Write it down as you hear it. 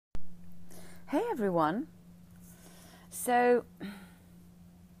Hey everyone. So,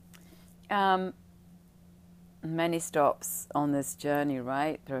 many stops on this journey,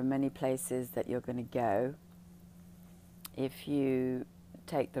 right? There are many places that you're going to go if you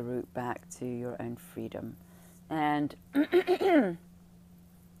take the route back to your own freedom. And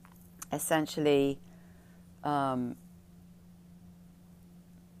essentially, go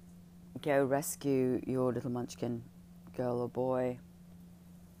rescue your little munchkin girl or boy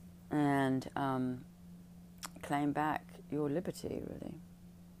and claim back your liberty, really.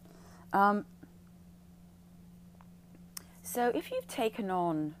 So if you've taken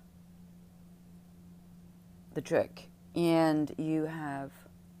on the trick and you have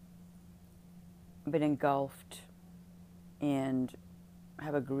been engulfed and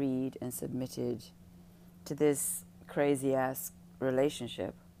have agreed and submitted to this crazy-ass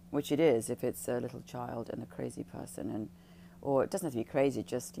relationship, which it is if it's a little child and a crazy person, and or it doesn't have to be crazy,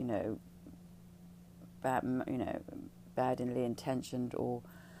 just, badly intentioned or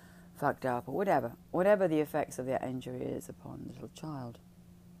fucked up or whatever the effects of their injury is upon the little child.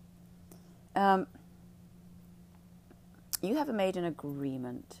 You have made an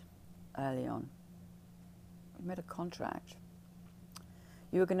agreement early on. You made a contract.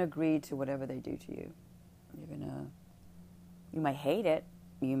 You're going to agree to whatever they do to you. You may hate it.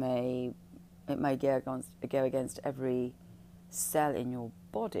 It may go against every cell in your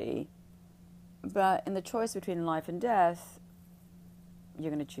body, but in the choice between life and death,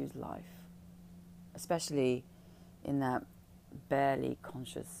 you're going to choose life, especially in that barely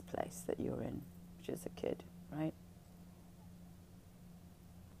conscious place that you're in, which is a kid, right?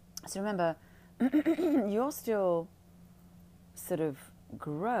 So remember, you're still sort of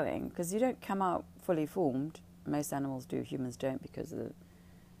growing, because you don't come out fully formed. Most animals do, humans don't, because of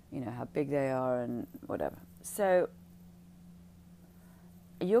how big they are and whatever. So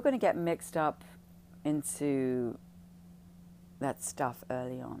you're going to get mixed up into that stuff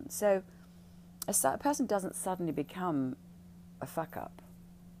early on. So a person doesn't suddenly become a fuck up,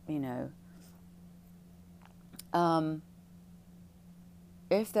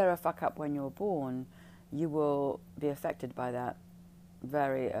 If they're a fuck up when you're born, you will be affected by that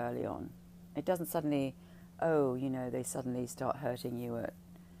very early on. It doesn't suddenly, they suddenly start hurting you at,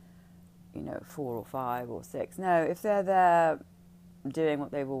 4 or 5 or 6. No, if they're there doing what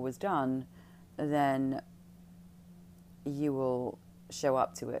they've always done, then you will show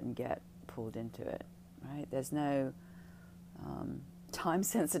up to it and get pulled into it, right? There's no time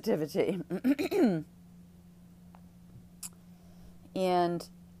sensitivity. And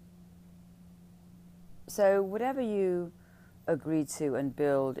so whatever you agree to and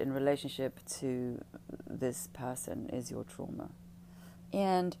build in relationship to this person is your trauma.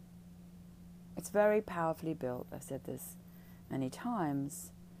 And it's very powerfully built. I've said this many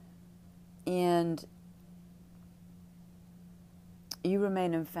times. And you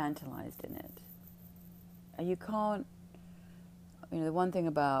remain infantilized in it. And you can't, the one thing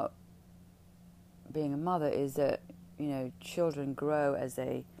about being a mother is that, children grow as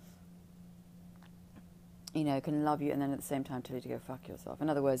they, can love you and then at the same time tell you to go fuck yourself. In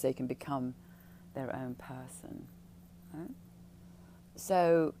other words, they can become their own person. Right?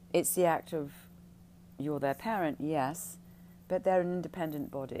 So it's the act of, you're their parent, yes, but they're an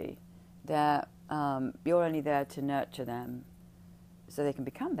independent body. You're only there to nurture them so they can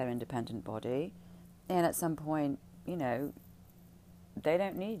become their independent body, and at some point, they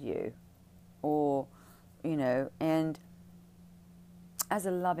don't need you. Or, and as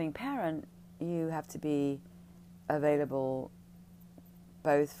a loving parent, you have to be available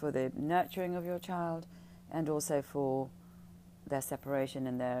both for the nurturing of your child and also for their separation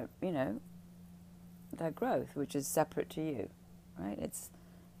and their, their growth, which is separate to you, right?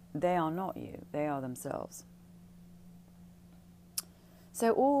 They are not you, they are themselves.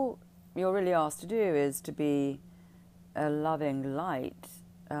 So all you're really asked to do is to be a loving light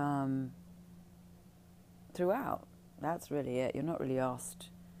throughout. That's really it. You're not really asked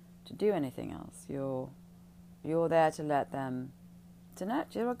to do anything else. You're there to let them, to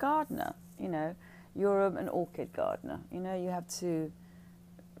nurture. You're a gardener, You're an orchid gardener. You have to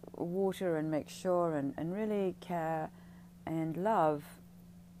water and make sure and really care and love.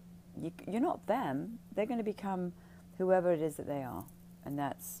 You're not them. They're going to become whoever it is that they are. And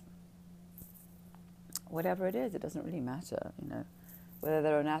that's whatever it is. It doesn't really matter, whether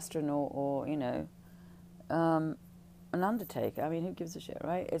they're an astronaut or, an undertaker. I mean, who gives a shit,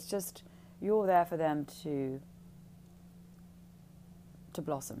 right? It's just you're there for them to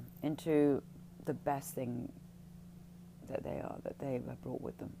blossom into the best thing that they are, that they have brought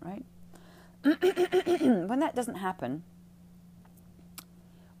with them, right? When that doesn't happen,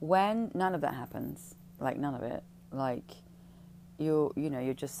 When none of that happens, like none of it, like you're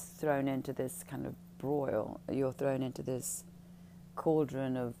just thrown into this kind of broil. You're thrown into this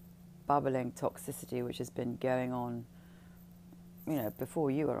cauldron of bubbling toxicity, which has been going on,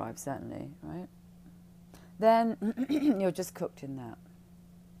 before you arrive, certainly, right? Then you're just cooked in that.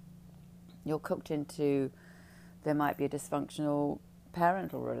 You're cooked into, there might be a dysfunctional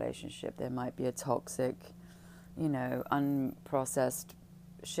parental relationship. There might be a toxic, unprocessed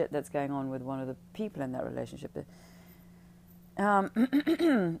shit that's going on with one of the people in that relationship.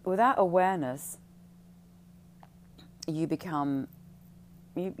 Without awareness, you become,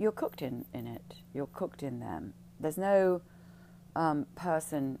 you're cooked in it. You're cooked in them. There's no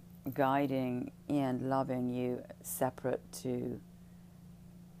person guiding and loving you separate to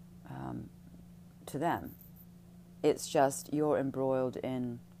them. It's just you're embroiled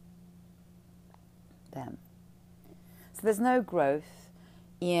in them. So there's no growth,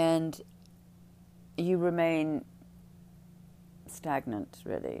 and you remain stagnant,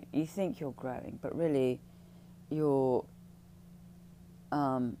 really. You think you're growing, but really you're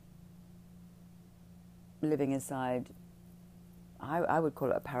living inside, I would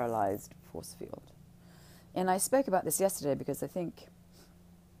call it a paralyzed force field. And I spoke about this yesterday because I think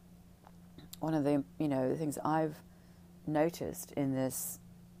one of the the things I've noticed in this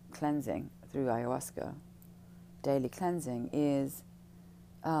cleansing through ayahuasca, daily cleansing, is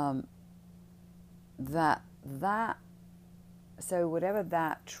that so whatever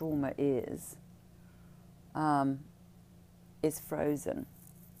that trauma is frozen.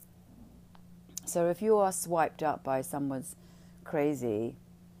 So if you are swiped up by someone's crazy,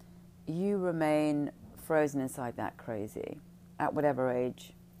 you remain frozen inside that crazy at whatever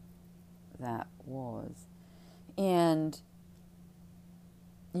age that was. And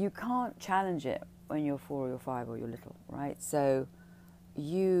you can't challenge it when you're 4 or you're 5 or you're little, right? So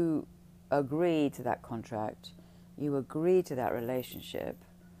you agree to that contract, you agree to that relationship,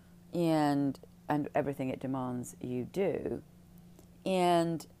 and everything it demands you do,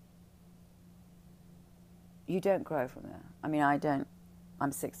 and you don't grow from there. I mean,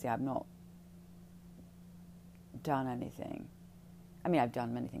 I'm 60, I've not done anything. I mean, I've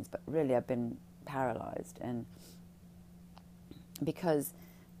done many things, but really I've been paralyzed, and because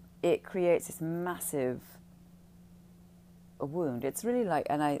it creates this massive wound. It's really like,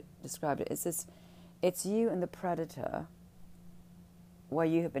 and I described it, it's you and the predator, where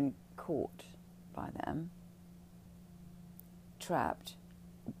you have been caught by them, trapped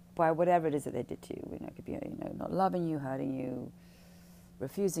by whatever it is that they did to you. It could be, not loving you, hurting you,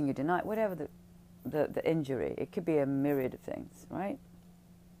 refusing you, denying, whatever the injury. It could be a myriad of things, right?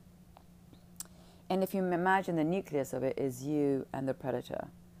 And if you imagine the nucleus of it is you and the predator,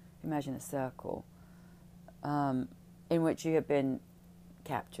 imagine a circle in which you have been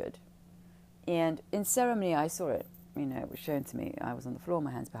captured. And in ceremony, I saw it. It was shown to me. I was on the floor,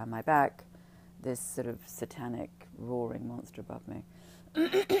 my hands behind my back, this sort of satanic, roaring monster above me.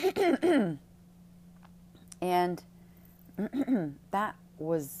 And that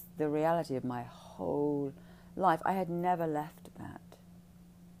was the reality of my whole life. I had never left that.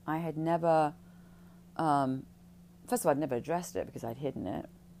 I had never, first of all, I'd never addressed it because I'd hidden it.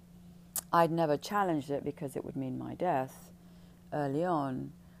 I'd never challenged it because it would mean my death early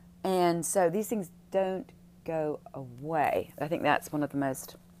on. And so these things don't go away. I think that's one of the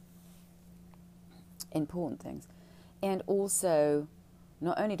most important things. And also,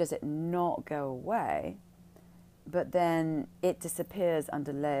 not only does it not go away, but then it disappears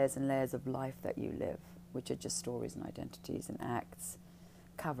under layers and layers of life that you live, which are just stories and identities and acts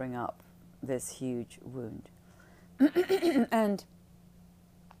covering up this huge wound.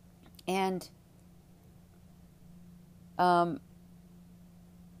 and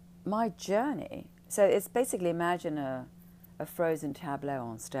my journey, so it's basically, imagine a frozen tableau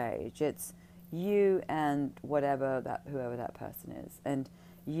on stage. It's you and whoever that person is, and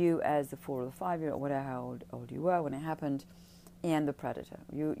you as the 4 or the 5-year-old, whatever how old you were when it happened, and the predator.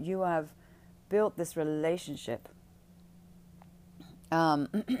 You have built this relationship,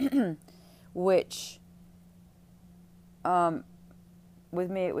 which, with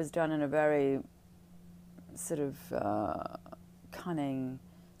me, it was done in a very sort of cunning,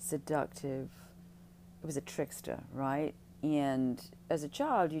 seductive. It was a trickster, right? And as a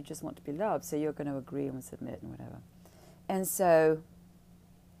child, you just want to be loved, so you're going to agree and submit and whatever. And so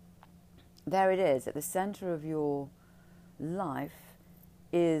there it is, at the center of your life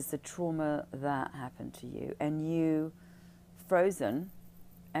is the trauma that happened to you, and you frozen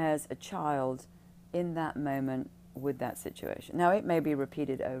as a child in that moment with that situation. Now, it may be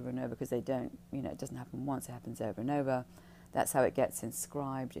repeated over and over because they don't, it doesn't happen once, it happens over and over. That's how it gets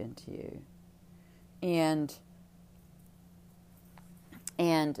inscribed into you. And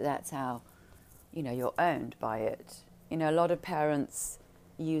that's how, you're owned by it. A lot of parents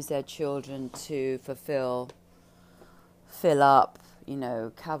use their children to fill up,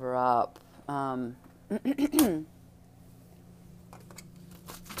 cover up.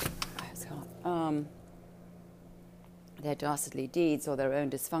 Their dastardly deeds or their own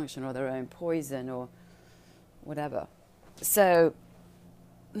dysfunction or their own poison or whatever. So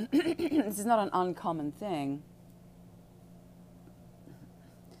this is not an uncommon thing.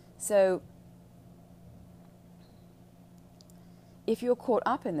 So if you're caught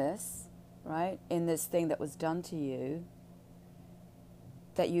up in this, right, in this thing that was done to you,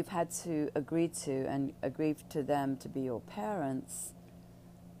 that you've had to agree to and agree to them to be your parents,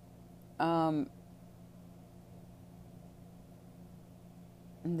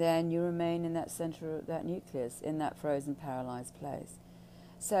 then you remain in that center, that nucleus, in that frozen, paralyzed place.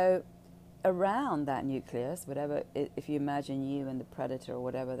 So around that nucleus, whatever, if you imagine you and the predator or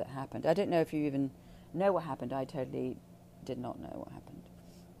whatever that happened, I don't know if you even know what happened. I totally did not know what happened.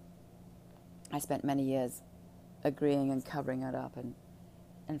 I spent many years agreeing and covering it up and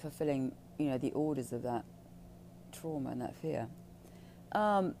fulfilling, the orders of that trauma and that fear.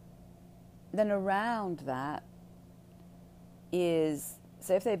 Then around that is,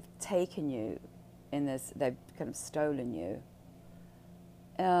 so if they've taken you in this, they've kind of stolen you,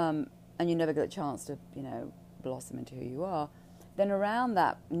 and you never get a chance to, blossom into who you are, then around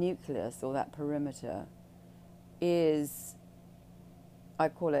that nucleus or that perimeter is, I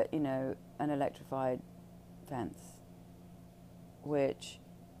call it, an electrified fence, which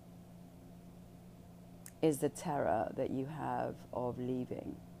is the terror that you have of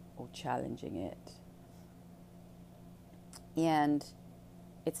leaving or challenging it. And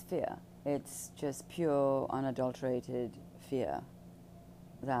it's fear. It's just pure, unadulterated fear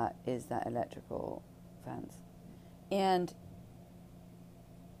that is that electrical fence. And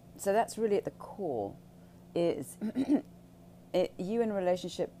so that's really at the core, is you in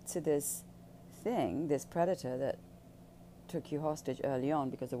relationship to this thing, this predator that took you hostage early on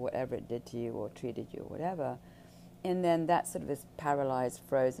because of whatever it did to you or treated you or whatever. And then that's sort of this paralyzed,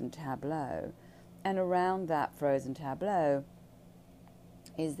 frozen tableau. And around that frozen tableau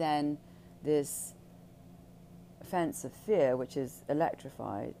is then this fence of fear, which is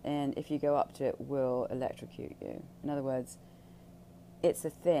electrified, and if you go up to it, will electrocute you. In other words, it's a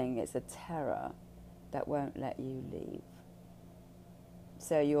thing, it's a terror that won't let you leave.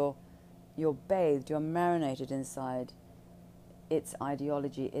 So you're bathed, you're marinated inside its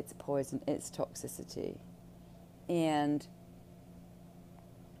ideology, its poison, its toxicity. And,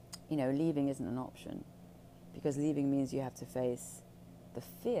 leaving isn't an option, because leaving means you have to face the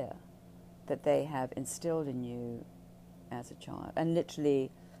fear that they have instilled in you as a child. And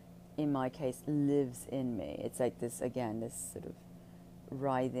literally, in my case, lives in me. It's like this, again, this sort of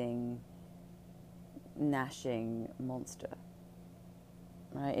writhing, gnashing monster.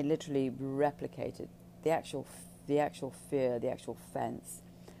 Right? It literally replicated the actual fear, the actual fence,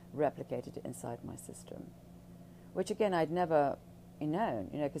 replicated it inside my system, which again I'd never known,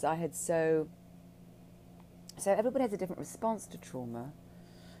 because I had so everybody has a different response to trauma.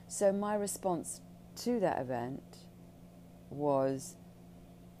 So my response to that event was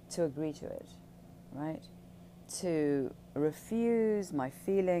to agree to it, right? To refuse my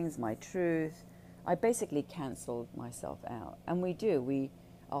feelings, my truth. I basically cancelled myself out, and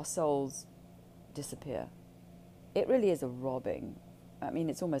our souls disappear. It really is a robbing. I mean,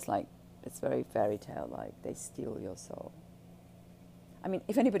 it's almost like, it's very fairy tale-like. They steal your soul. I mean,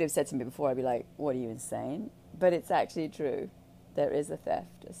 if anybody had said to me before, I'd be like, what, are you insane? But it's actually true. There is a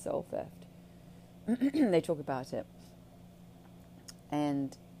theft, a soul theft. They talk about it.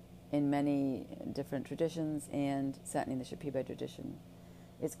 And in many different traditions, and certainly in the Shipibo tradition,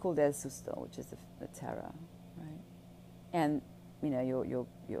 it's called El Susto, which is the terror, right? And,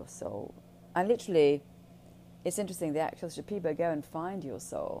 your soul. And literally, it's interesting, the actual Shipibo go and find your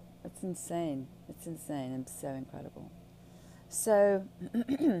soul. It's insane. It's insane and so incredible. So,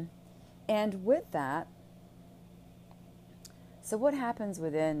 and with that, so what happens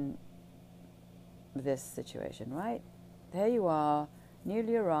within this situation, right? There you are,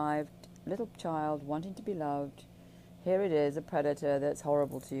 newly arrived, little child wanting to be loved. Here it is, a predator that's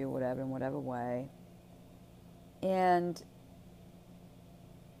horrible to you, whatever, in whatever way. And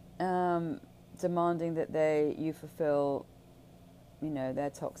demanding that you fulfill, their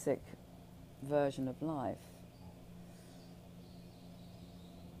toxic version of life.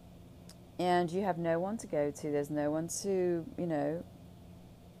 And you have no one to go to. There's no one to,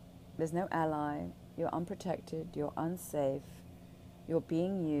 there's no ally. You're unprotected. You're unsafe. You're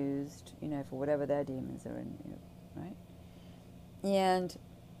being used, for whatever their demons are in you, right? And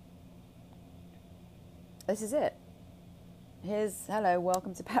this is it. Hello,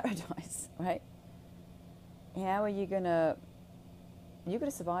 welcome to paradise, right? How are you gonna? You're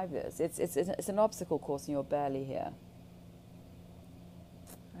gonna survive this. It's an obstacle course, and you're barely here,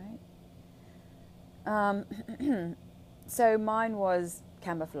 right? So mine was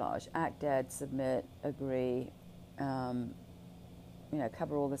camouflage, act dead, submit, agree.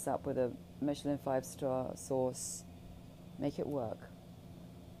 Cover all this up with a Michelin 5-star sauce. Make it work.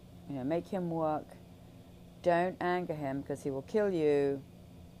 Make him work. Don't anger him because he will kill you.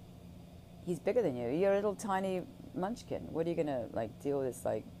 He's bigger than you. You're a little tiny munchkin. What are you going to, deal with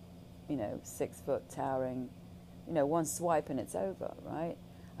this, 6-foot towering, one swipe and it's over, right?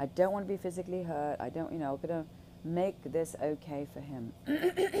 I don't want to be physically hurt. I'm going to make this okay for him.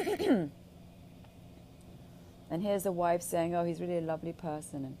 And here's the wife saying, oh, he's really a lovely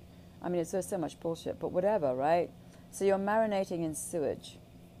person. And it's so much bullshit, but whatever, right? So you're marinating in sewage,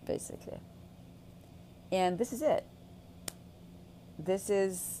 basically. And this is it. This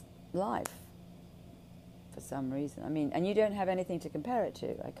is life, for some reason. And you don't have anything to compare it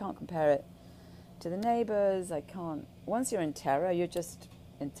to. I can't compare it to the neighbors. I can't. Once you're in terror, you're just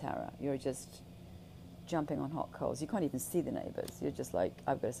in terror. You're just jumping on hot coals. You can't even see the neighbors. You're just like,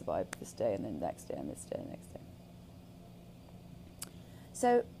 I've got to survive this day and then the next day and this day and the next day.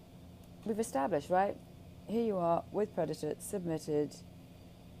 So we've established, right? Here you are with predator, submitted.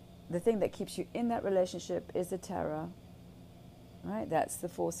 The thing that keeps you in that relationship is the terror, right? That's the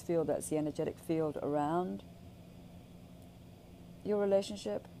force field, that's the energetic field around your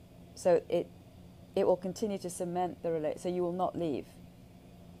relationship. So it will continue to cement the relationship. So you will not leave.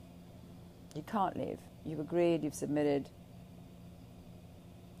 You can't leave. You've agreed, you've submitted.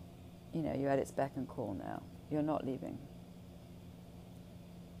 You're at its beck and call now. You're not leaving.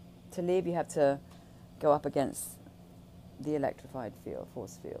 To leave, you have to go up against the electrified field,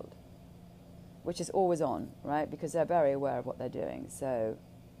 force field, which is always on, right? Because they're very aware of what they're doing. So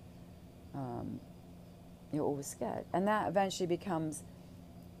you're always scared. And that eventually becomes...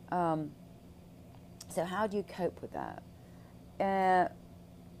 so how do you cope with that?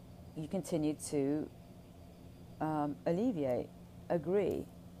 You continue to alleviate, agree.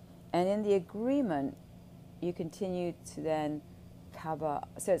 And in the agreement, you continue to then cover...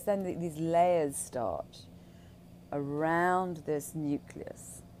 So it's then these layers start around this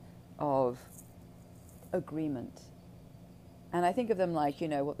nucleus of agreement. And I think of them like,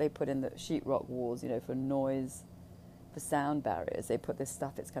 what they put in the sheetrock walls, for noise, for sound barriers. They put this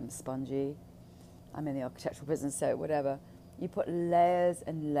stuff, it's kind of spongy. I'm in the architectural business, so whatever. You put layers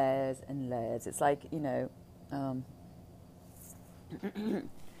and layers and layers. It's like,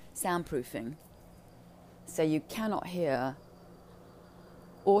 soundproofing. So you cannot hear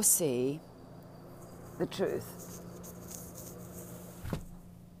or see the truth.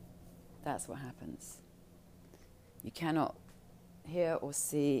 That's what happens. You cannot hear or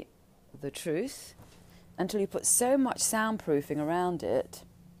see the truth until you put so much soundproofing around it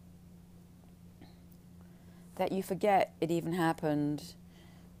that you forget it even happened.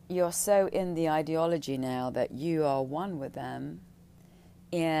 You're so in the ideology now that you are one with them,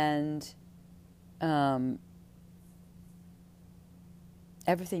 and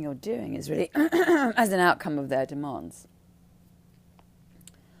everything you're doing is really as an outcome of their demands,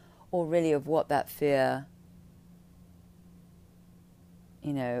 or really of what that fear,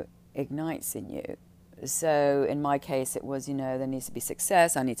 ignites in you. So in my case, it was, there needs to be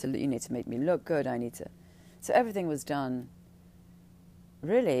success. You need to make me look good. So everything was done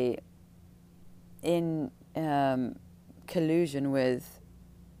really in collusion with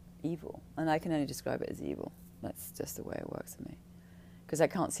evil. And I can only describe it as evil. That's just the way it works for me. Because I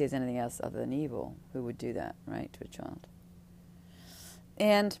can't see it as anything else other than evil. Who would do that, right, to a child?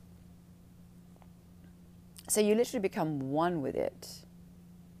 And so you literally become one with it.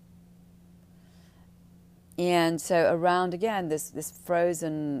 And so around, again, this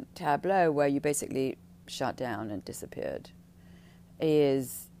frozen tableau where you basically shut down and disappeared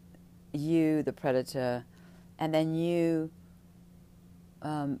is you, the predator, and then you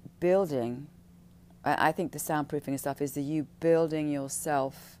building. I think the soundproofing and stuff is you building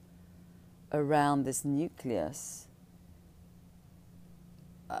yourself around this nucleus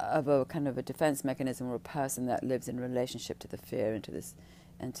of a kind of a defense mechanism, or a person that lives in relationship to the fear and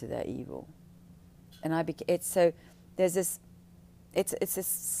to their evil. And there's this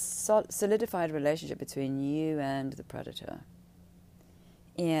solidified relationship between you and the predator.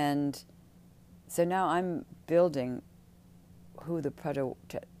 And so now I'm building who the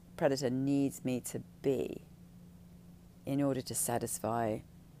predator needs me to be in order to satisfy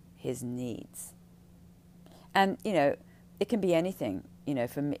his needs. And, you know, it can be anything. You know,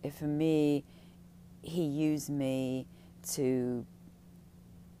 for me, he used me to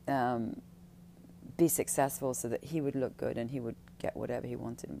be successful so that he would look good and he would get whatever he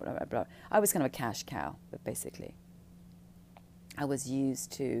wanted. And blah, blah, blah. I was kind of a cash cow, but basically. I was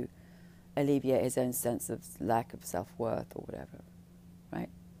used to alleviate his own sense of lack of self-worth or whatever, right?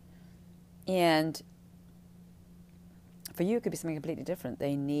 And for you, it could be something completely different.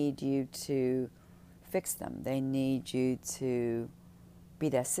 They need you to fix them. They need you to be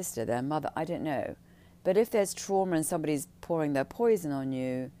their sister, their mother. I don't know. But if there's trauma and somebody's pouring their poison on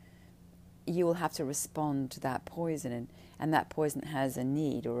you, you will have to respond to that poison. And that poison has a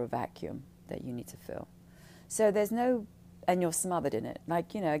need or a vacuum that you need to fill. So there's no... And you're smothered in it.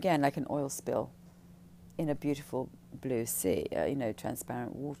 Like, you know, again, like an oil spill in a beautiful blue sea, you know,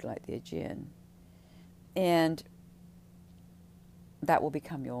 transparent water like the Aegean. And that will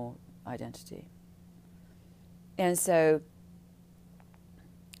become your identity. And so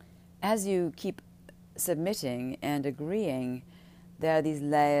as you keep submitting and agreeing, there are these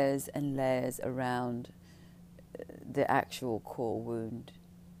layers and layers around the actual core wound.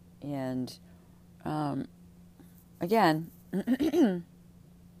 And again, the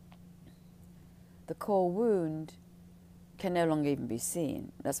core wound can no longer even be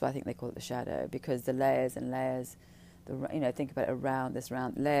seen. That's why I think they call it the shadow, because the layers and layers, you know, think about it around this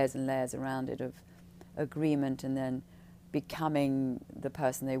round, layers and layers around it of agreement, and then becoming the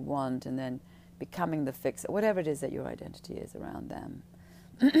person they want, and then becoming the fixer, whatever it is that your identity is around them.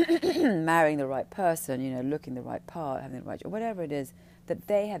 Marrying the right person, you know, looking the right part, having the right job, whatever it is that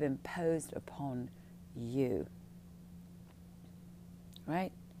they have imposed upon you.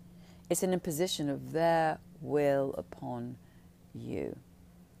 Right? It's an imposition of their will upon you.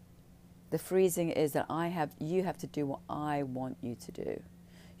 The freezing is that you have to do what I want you to do.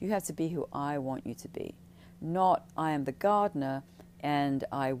 You have to be who I want you to be. Not I am the gardener and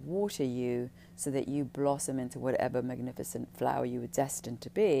I water you so that you blossom into whatever magnificent flower you were destined to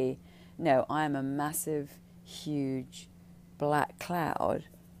be. No, I am a massive, huge black cloud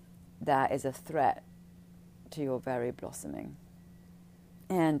that is a threat to your very blossoming.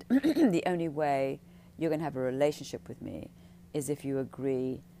 And the only way you're going to have a relationship with me is if you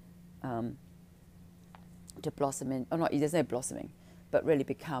agree to blossom in, or not, there's no blossoming, but really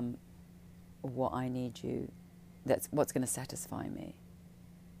become what I need you, that's what's going to satisfy me.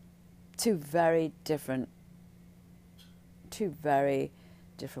 Two very different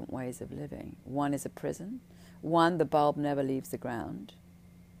ways of living. One is a prison. One, the bulb never leaves the ground.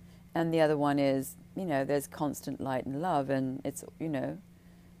 And the other one is, you know, there's constant light and love, and it's, you know,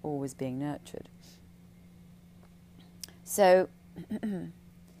 always being nurtured. So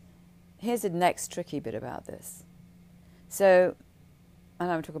here's the next tricky bit about this. So,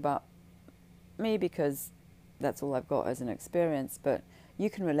 and I'm talking about me because that's all I've got as an experience, but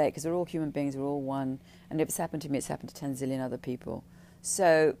you can relate because we're all human beings, we're all one, and if it's happened to me, it's happened to 10 zillion other people.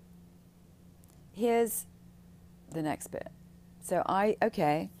 So here's the next bit. So I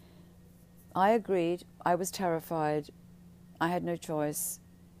agreed, I was terrified, I had no choice.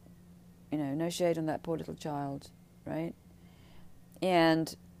 You know, no shade on that poor little child, right?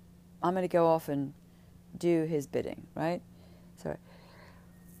 And I'm going to go off and do his bidding, right? Sorry.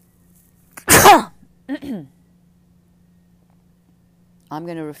 I'm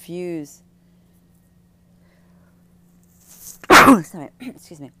going to refuse. Sorry,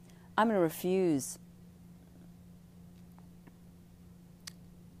 excuse me. I'm going to refuse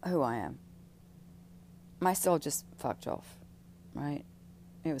who I am. My soul just fucked off, right?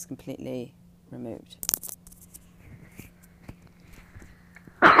 It was completely removed.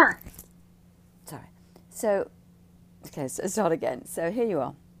 Sorry. So, okay, so start again. So here you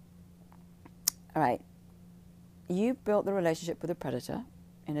are. All right. You built the relationship with a predator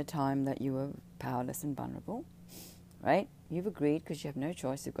in a time that you were powerless and vulnerable, right? You've agreed because you have no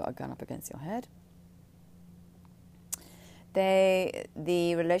choice. You've got a gun up against your head.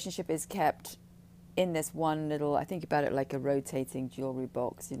 The relationship is kept in this one little, I think about it like a rotating jewelry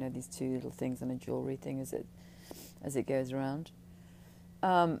box, you know, these two little things on a jewelry thing as it goes around.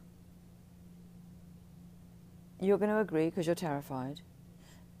 You're going to agree because you're terrified.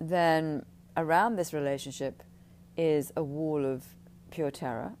 Then around this relationship is a wall of pure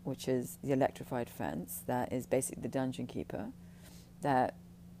terror, which is the electrified fence, that is basically the dungeon keeper, that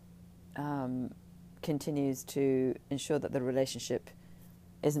continues to ensure that the relationship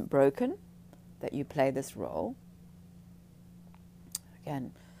isn't broken, that you play this role.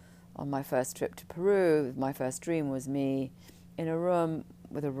 Again, on my first trip to Peru, my first dream was me in a room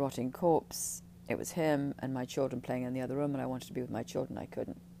with a rotting corpse. It was him and my children playing in the other room, and I wanted to be with my children. I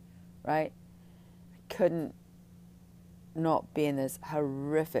couldn't, right? I couldn't not be in this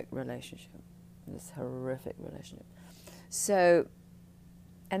horrific relationship. So,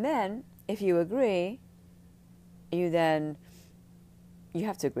 and then, if you agree, you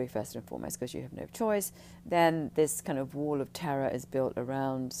have to agree first and foremost because you have no choice. Then this kind of wall of terror is built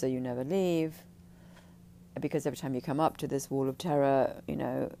around so you never leave. Because every time you come up to this wall of terror,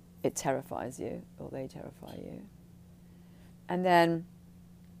 it terrifies you, or they terrify you. And then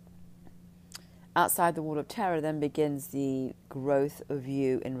outside the wall of terror then begins the growth of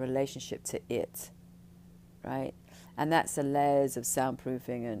you in relationship to it, right? And that's the layers of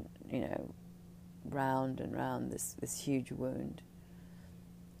soundproofing and, round and round this huge wound.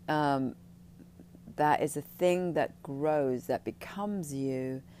 That is a thing that grows, that becomes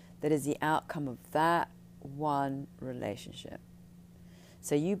you, that is the outcome of that one relationship.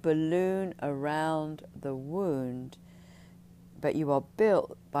 So you balloon around the wound, but you are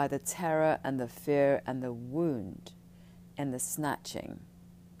built by the terror and the fear and the wound and the snatching,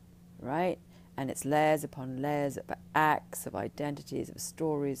 right? And it's layers upon layers of acts, of identities, of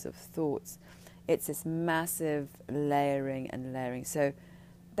stories, of thoughts. It's this massive layering and layering. So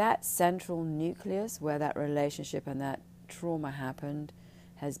that central nucleus where that relationship and that trauma happened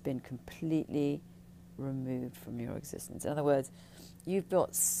has been completely removed from your existence. In other words, you've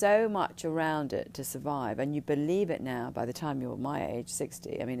built so much around it to survive, and you believe it now by the time you're my age,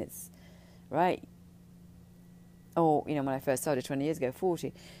 60. I mean, it's, right? Or, when I first started 20 years ago,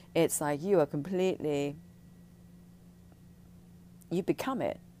 40, it's like you are completely, you become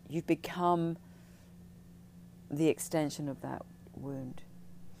it. You've become the extension of that wound.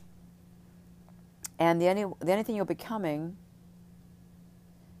 And the only thing you're becoming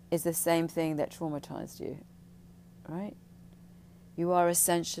is the same thing that traumatized you, right? You are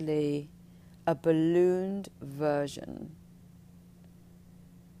essentially a ballooned version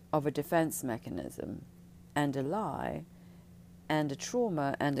of a defense mechanism and a lie and a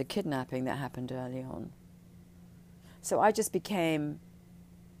trauma and a kidnapping that happened early on. So I just became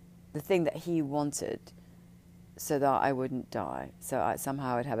the thing that he wanted so that I wouldn't die. So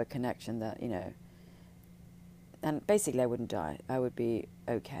somehow I'd have a connection that, and basically I wouldn't die. I would be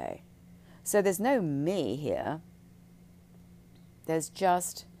okay. So there's no me here. There's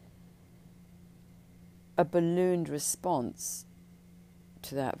just a ballooned response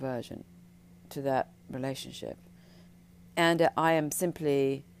to that version, to that relationship. And I am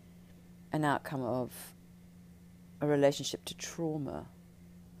simply an outcome of a relationship to trauma.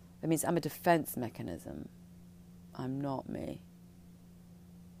 That means I'm a defense mechanism. I'm not me.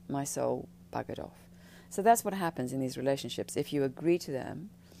 My soul buggered off. So that's what happens in these relationships. If you agree to them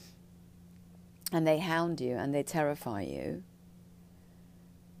and they hound you and they terrify you,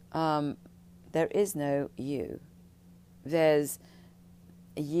 there is no you. There's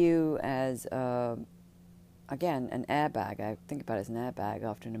you as, again, an airbag. I think about it as an airbag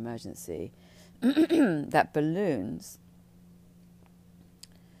after an emergency that balloons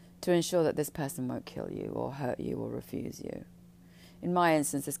to ensure that this person won't kill you or hurt you or refuse you. In my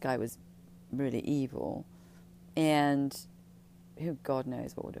instance, this guy was really evil, and who God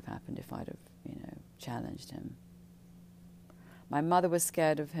knows what would have happened if I'd have, challenged him. My mother was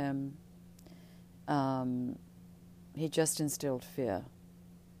scared of him. He just instilled fear.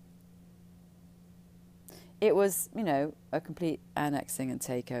 It was, a complete annexing and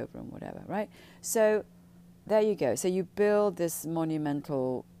takeover and whatever, right? So there you go. So you build this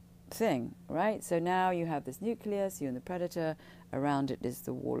monumental thing, right? So now you have this nucleus, you and the predator. Around it is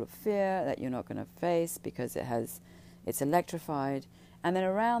the wall of fear that you're not going to face because it's electrified. And then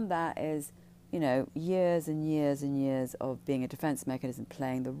around that is, years and years and years of being a defense mechanism,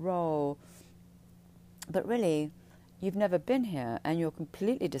 playing the role. But really, you've never been here and you're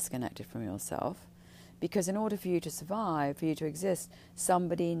completely disconnected from yourself, because in order for you to survive, for you to exist,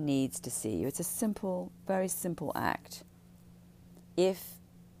 somebody needs to see you. It's a simple, very simple act. If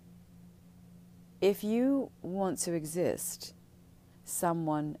you want to exist,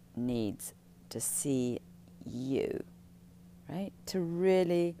 someone needs to see you, right? To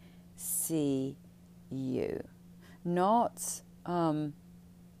really see you. Not to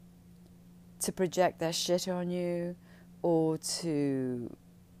project their shit on you or to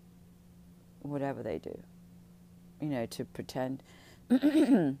whatever they do, to pretend.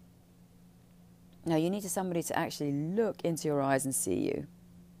 No, you need somebody to actually look into your eyes and see you,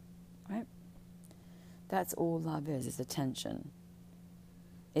 right? That's all love is attention.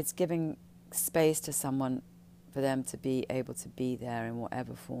 It's giving space to someone for them to be able to be there in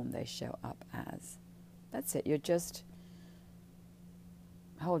whatever form they show up as. That's it. You're just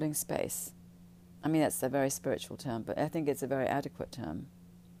holding space. I mean, that's a very spiritual term, but I think it's a very adequate term.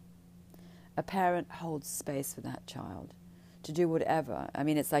 A parent holds space for that child to do whatever. I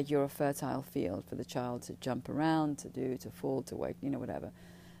mean, it's like you're a fertile field for the child to jump around, to do, to fall, to wake, whatever.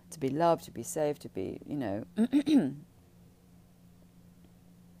 To be loved, to be safe, to be,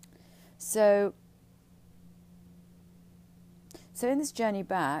 So in this journey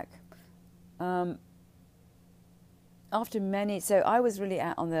back, after many, so I was really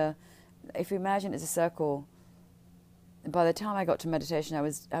out on the, if you imagine it's a circle, by the time I got to meditation, I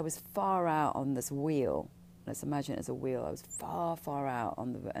was far out on this wheel. Let's imagine it as a wheel. I was far, far out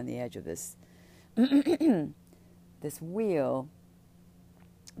on the edge of this this wheel,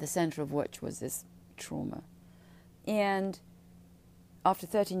 the center of which was this trauma. And after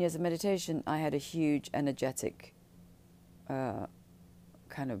 13 years of meditation, I had a huge energetic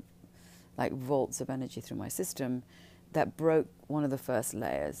kind of like volts of energy through my system that broke one of the first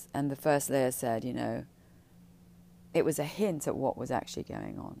layers. And the first layer said, it was a hint at what was actually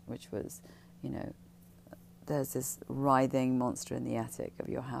going on, which was, there's this writhing monster in the attic of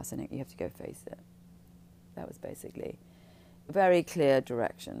your house and you have to go face it. That was basically very clear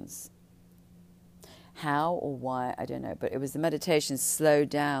directions. How or why, I don't know, but it was the meditation slowed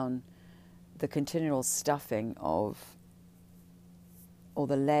down the continual stuffing of, or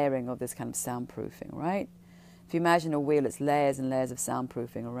the layering of this kind of soundproofing, right? If you imagine a wheel, it's layers and layers of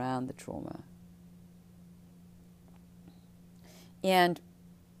soundproofing around the trauma. And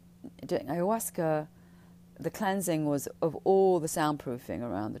doing ayahuasca, the cleansing was of all the soundproofing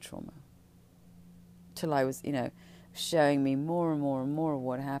around the trauma. Till I was, showing me more and more and more of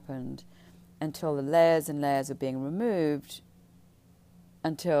what happened, until the layers and layers were being removed,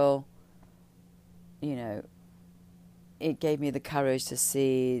 until, it gave me the courage to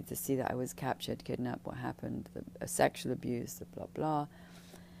see that I was captured, kidnapped, what happened, the sexual abuse, the blah, blah.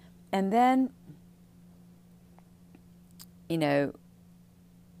 And then,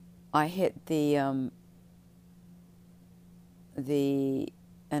 I hit the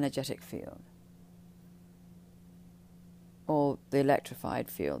energetic field, or the electrified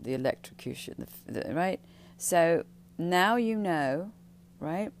field, the electrocution, right? So now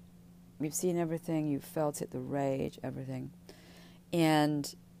right? You've seen everything, you've felt it, the rage, everything.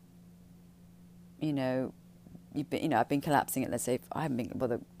 And, I've been collapsing it, let's say, I haven't been,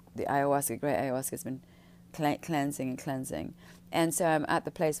 well, the ayahuasca, great ayahuasca has been cleansing. And so I'm at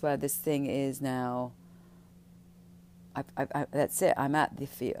the place where this thing is now, that's it, I'm at the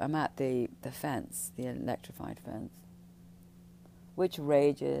fence, the electrified fence, which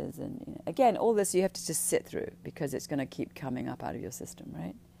rages. And, again, all this you have to just sit through because it's going to keep coming up out of your system,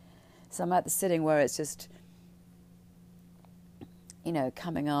 right? So I'm at the sitting where it's just,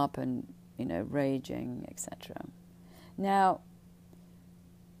 coming up and, raging, etc. Now,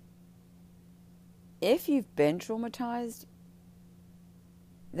 if you've been traumatized,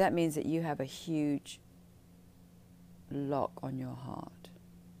 that means that you have a huge lock on your heart.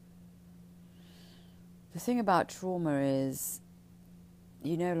 The thing about trauma is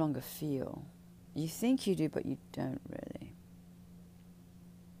you no longer feel. You think you do, but you don't really.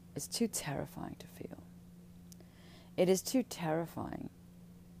 It's too terrifying to feel. It is too terrifying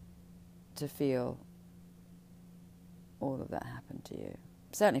to feel all of that happened to you.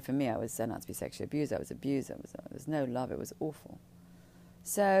 Certainly for me, I was sent out to be sexually abused. I was abused. There was no love. It was awful.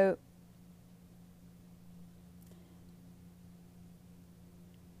 So,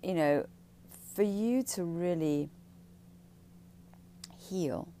 for you to really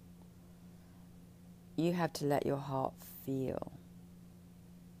heal, you have to let your heart feel.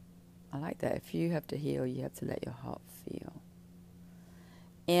 I like that. If you have to heal, you have to let your heart feel.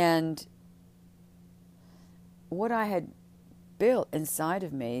 And what I had built inside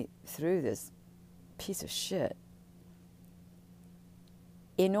of me through this piece of shit,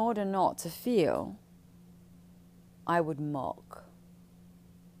 in order not to feel, I would mock.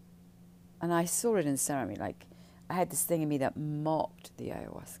 And I saw it in ceremony. Like, I had this thing in me that mocked the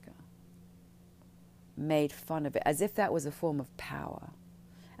ayahuasca, made fun of it, as if that was a form of power.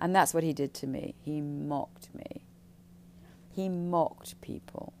 And that's what he did to me. He mocked me. He mocked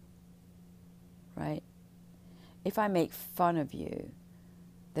people, right? If I make fun of you,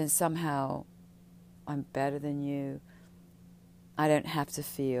 then somehow I'm better than you. I don't have to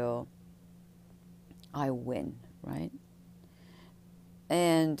feel I win, right?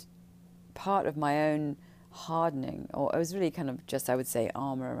 And part of my own hardening, or it was really kind of just, I would say,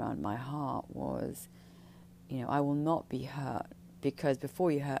 armor around my heart was, I will not be hurt, because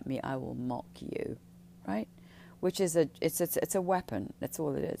before you hurt me, I will mock you, right? Which is it's a weapon. That's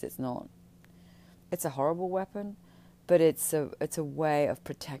all it is. It's a horrible weapon, but it's a way of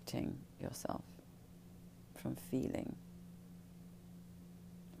protecting yourself from feeling,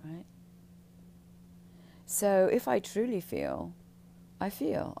 right? So if I truly feel, I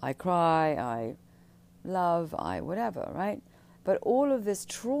cry, I love, I whatever, right? But all of this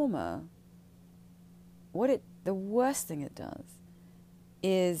trauma, the worst thing it does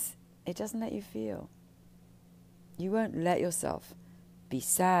is it doesn't let you feel. You won't let yourself be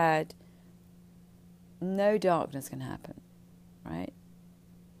sad. No darkness can happen, right?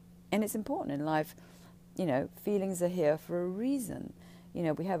 And it's important in life, feelings are here for a reason.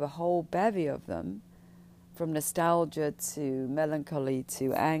 We have a whole bevy of them, from nostalgia to melancholy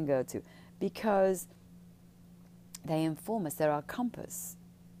to anger because they inform us. They're our compass.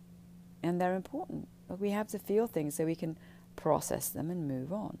 And they're important. We have to feel things so we can process them and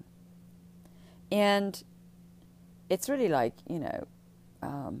move on. And it's really like,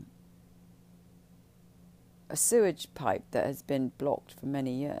 a sewage pipe that has been blocked for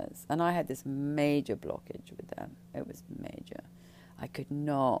many years. And I had this major blockage with them. It was major. I could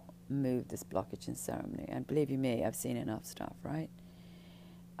not move this blockage in ceremony. And believe you me, I've seen enough stuff, right?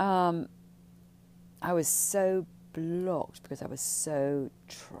 I was so blocked because I was so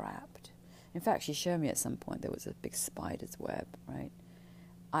trapped. In fact, she showed me at some point there was a big spider's web, right?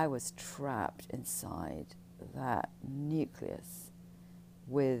 I was trapped inside that nucleus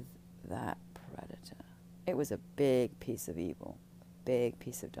with that predator. It was a big piece of evil, a big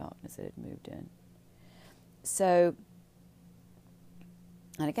piece of darkness that had moved in. So,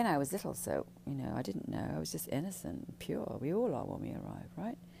 and again, I was little, so, I didn't know. I was just innocent and pure. We all are when we arrive,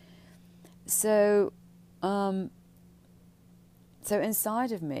 right? So, so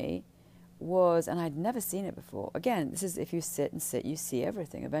inside of me was, and I'd never seen it before. Again, this is if you sit, you see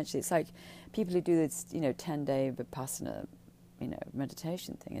everything. Eventually, it's like people who do this, 10-day Vipassana,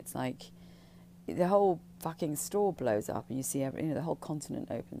 meditation thing. It's like the whole fucking store blows up and you see the whole continent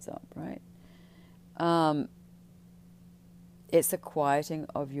opens up, right? It's a quieting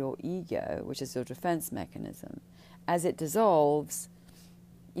of your ego, which is your defense mechanism. As it dissolves,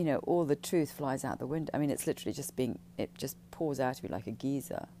 all the truth flies out the window. I mean, it's literally it just pours out of you like a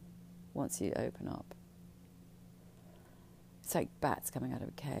geyser once you open up. It's like bats coming out of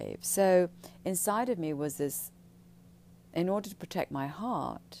a cave. So inside of me was this, in order to protect my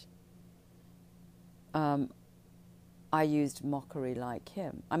heart, I used mockery like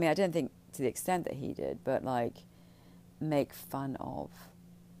him. I mean, I don't think to the extent that he did, but like make fun of.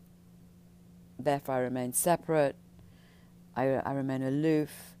 Therefore, I remain separate. I remain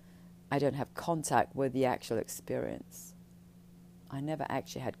aloof. I don't have contact with the actual experience. I never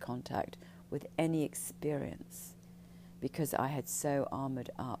actually had contact with any experience because I had so armored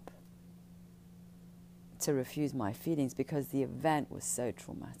up to refuse my feelings because the event was so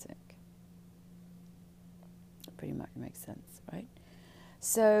traumatic. Pretty much makes sense, right?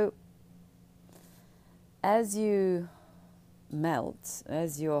 So as you melt,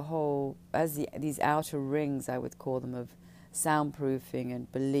 these outer rings, I would call them, of soundproofing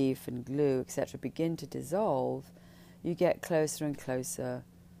and belief and glue, etc., begin to dissolve, you get closer and closer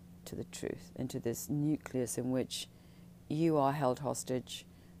to the truth, into this nucleus in which you are held hostage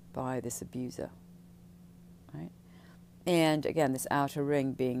by this abuser, right? And again, this outer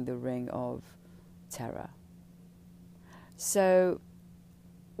ring being the ring of terror. So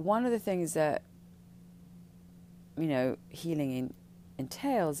one of the things that, healing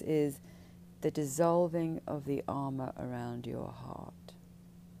entails is the dissolving of the armor around your heart,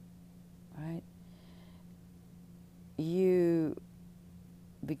 right? You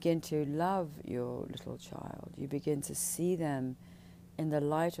begin to love your little child. You begin to see them in the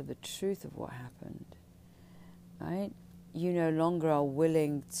light of the truth of what happened, right? You no longer are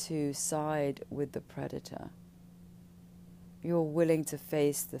willing to side with the predator. You're willing to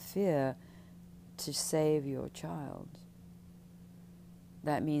face the fear to save your child.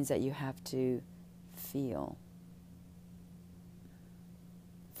 That means that you have to feel.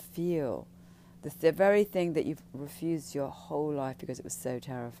 Feel. The very thing that you've refused your whole life because it was so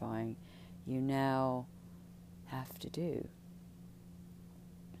terrifying, you now have to do.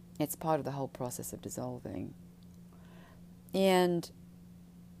 It's part of the whole process of dissolving. And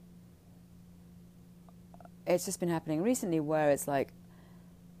it's just been happening recently where it's like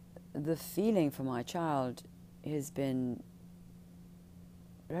the feeling for my child has been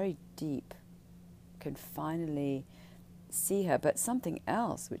very deep. Can finally see her. But something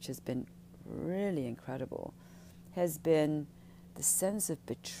else which has been really incredible has been the sense of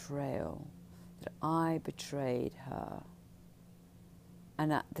betrayal, that I betrayed her,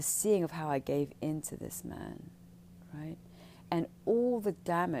 and the seeing of how I gave into this man, right? And all the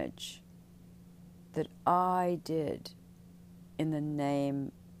damage that I did in the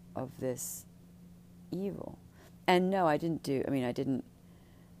name of this evil. And no, I didn't,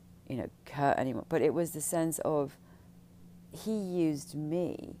 hurt anyone, but it was the sense of he used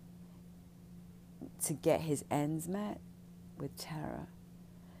me to get his ends met with terror.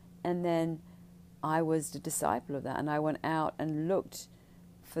 And then I was the disciple of that, and I went out and looked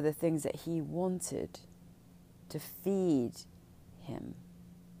for the things that he wanted to feed him,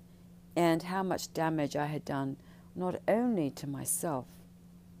 and how much damage I had done, not only to myself,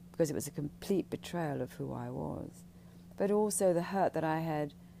 because it was a complete betrayal of who I was, but also the hurt that I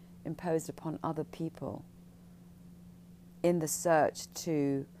had imposed upon other people in the search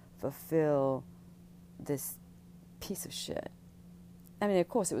to fulfill this piece of shit. I mean, of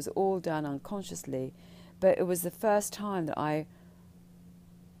course, it was all done unconsciously, but it was the first time that I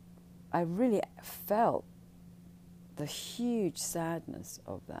really felt the huge sadness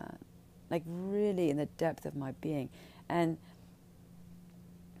of that, like really in the depth of my being. And,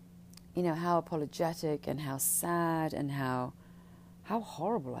 how apologetic and how sad and how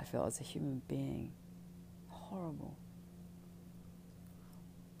horrible I felt as a human being. Horrible.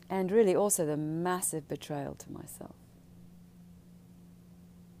 And really also the massive betrayal to myself.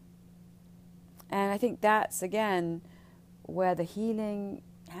 And I think that's, again, where the healing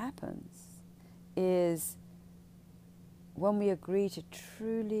happens, is when we agree to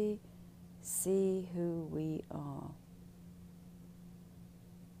truly see who we are.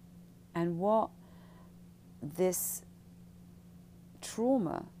 And what this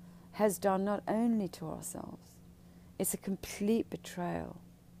trauma has done not only to ourselves, it's a complete betrayal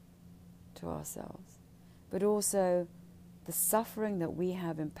to ourselves, but also the suffering that we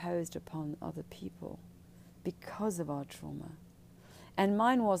have imposed upon other people because of our trauma. And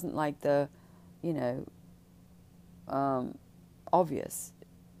mine wasn't like the, obvious.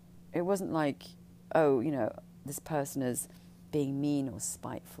 It wasn't like, this person is being mean or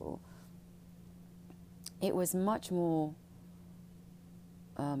spiteful. It was much more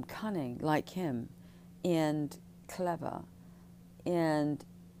cunning, like him, and clever, and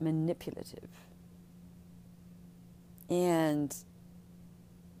manipulative, and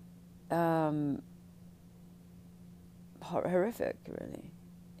horrific, really,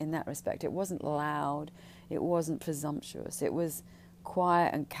 in that respect. It wasn't loud, it wasn't presumptuous, it was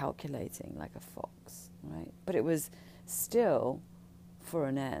quiet and calculating like a fox, right? But it was still for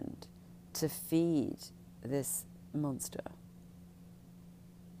an end, to feed this monster.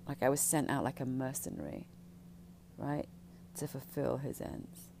 Like I was sent out like a mercenary, right, to fulfill his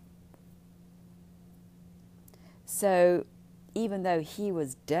ends. So even though he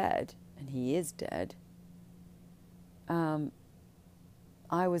was dead, and he is dead,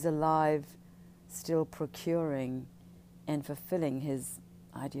 I was alive, still procuring and fulfilling his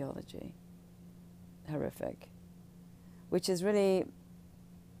ideology. Horrific. Which is really,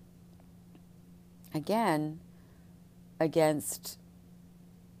 again, it's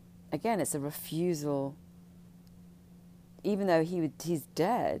a refusal. Even though he's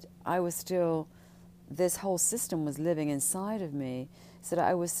dead, I was still, this whole system was living inside of me, so that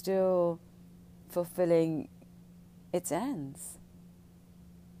I was still fulfilling its ends.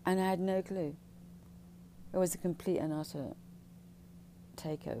 And I had no clue. It was a complete and utter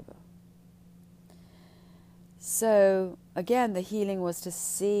takeover. So, again, the healing was to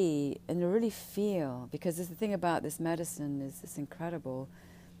see and really feel, because the thing about this medicine is this incredible,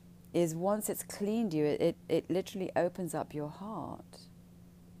 is once it's cleaned you, it literally opens up your heart.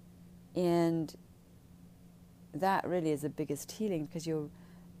 And that really is the biggest healing, because you're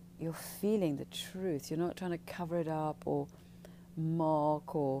feeling the truth. You're not trying to cover it up or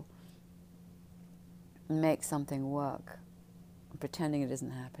mock or make something work, pretending it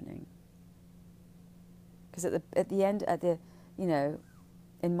isn't happening. Because at the end,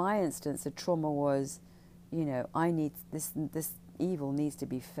 in my instance, the trauma was, I need this evil needs to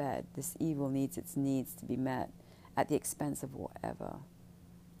be fed. This evil needs its needs to be met at the expense of whatever.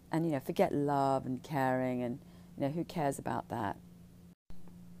 And forget love and caring, and who cares about that?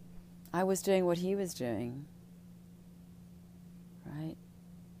 I was doing what he was doing, right?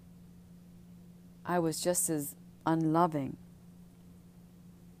 I was just as unloving.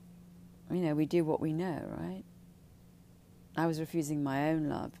 We do what we know, right? I was refusing my own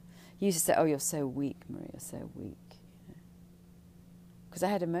love. He used to say, "Oh, you're so weak, Marie, you're so weak." Because I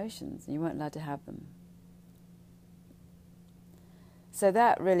had emotions, and you weren't allowed to have them. So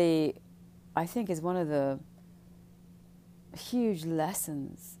that really, I think, is one of the huge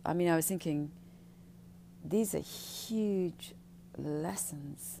lessons. I was thinking, these are huge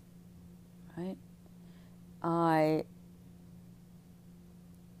lessons, right?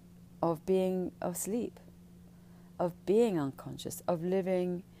 Of being asleep, of being unconscious, of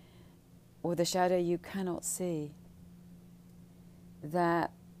living with a shadow you cannot see, that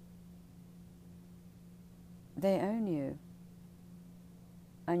they own you.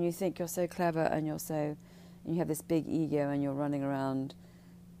 And you think you're so clever and you have this big ego and you're running around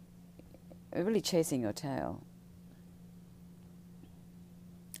really chasing your tail.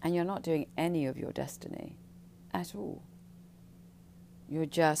 And you're not doing any of your destiny at all. You're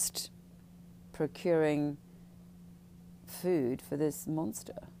just procuring food for this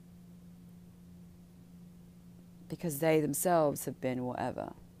monster because they themselves have been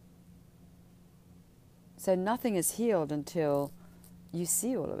whatever. So nothing is healed until you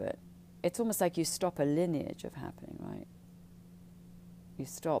see all of it. It's almost like you stop a lineage of happening, right? You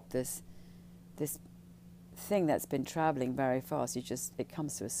stop this thing that's been traveling very fast. It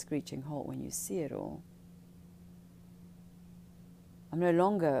comes to a screeching halt when you see it all. I'm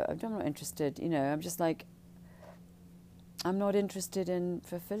not interested, I'm just like, I'm not interested in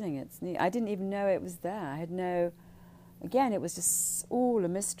fulfilling its need. I didn't even know it was there. Again, it was just all a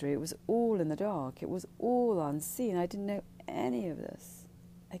mystery. It was all in the dark. It was all unseen. I didn't know any of this,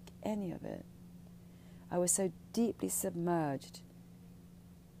 like any of it. I was so deeply submerged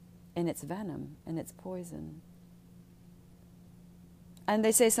in its venom, in its poison. And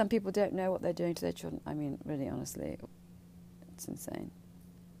they say some people don't know what they're doing to their children. I mean, really, honestly, it's insane.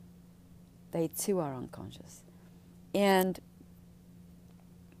 They too are unconscious. And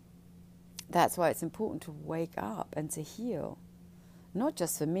that's why it's important to wake up and to heal. Not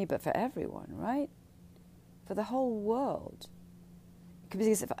just for me, but for everyone, right? For the whole world.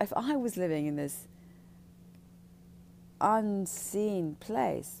 Because if I was living in this unseen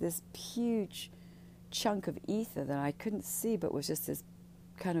place, this huge chunk of ether that I couldn't see but was just this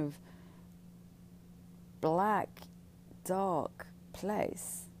kind of black, dark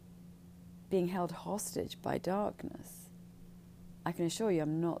place being held hostage by darkness, I can assure you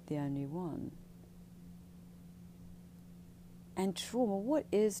I'm not the only one. And trauma, what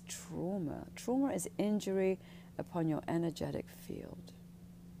is trauma? Trauma is injury upon your energetic field.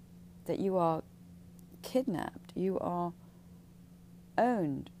 That you are kidnapped, you are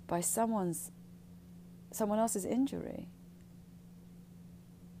owned by someone else's injury.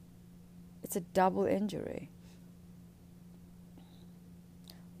 It's a double injury.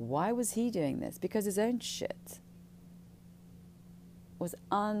 Why was he doing this? Because his own shit was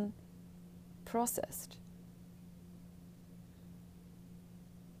unprocessed.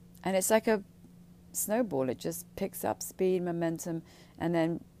 And it's like a snowball. It just picks up speed, momentum, and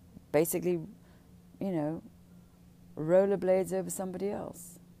then basically, rollerblades over somebody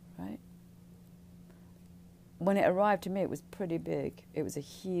else, right? When it arrived to me, it was pretty big. It was a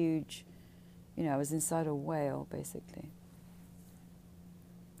huge, I was inside a whale, basically,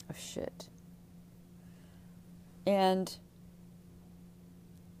 of shit. And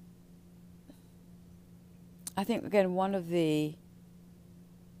I think, again,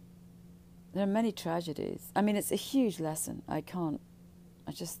 there are many tragedies. I mean, it's a huge lesson. I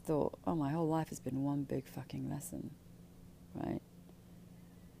just thought, my whole life has been one big fucking lesson, right?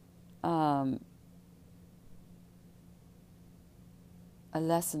 A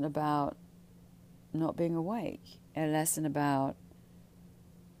lesson about not being awake, a lesson about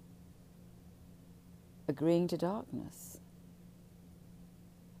agreeing to darkness,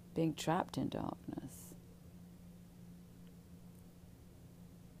 being trapped in darkness,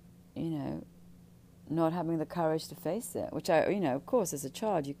 not having the courage to face it, which of course, as a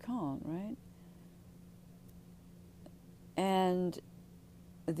child, you can't, right? And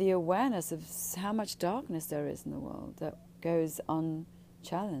the awareness of how much darkness there is in the world that goes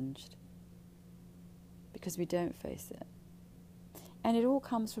unchallenged because we don't face it. And it all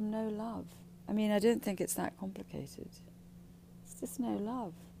comes from no love. I mean, I don't think it's that complicated. It's just no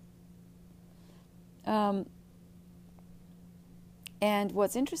love. And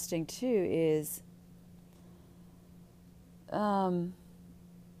what's interesting too is,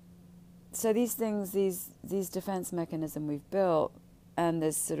 so these things, these defense mechanisms we've built, and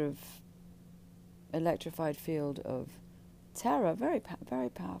this sort of electrified field of terror, very, very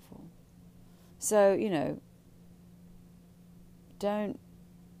powerful. So, don't,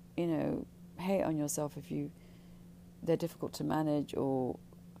 hate on yourself if they're difficult to manage or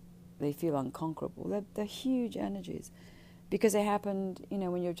they feel unconquerable. They're huge energies because they happened,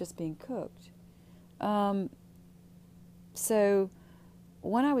 when you're just being cooked. So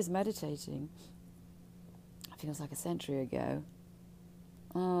when I was meditating, I think it was like a century ago,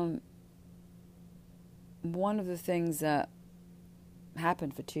 one of the things that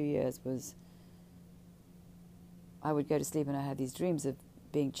happened for 2 years was I would go to sleep and I had these dreams of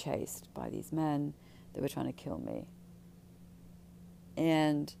being chased by these men, that were trying to kill me.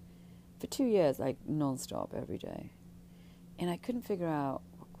 And for 2 years, like non-stop every day. And I couldn't figure out,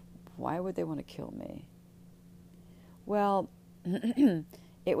 why would they want to kill me? Well,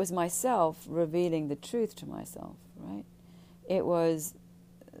 it was myself revealing the truth to myself, right? It was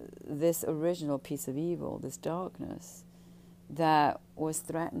this original piece of evil, this darkness, that was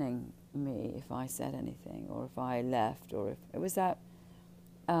threatening me if I said anything, or if I left, or if it was that.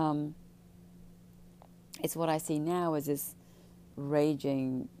 It's what I see now as this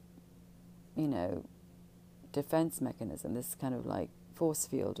raging, defense mechanism, this kind of like force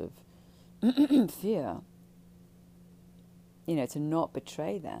field of fear, to not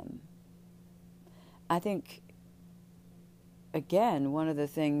betray them. I think, again, one of the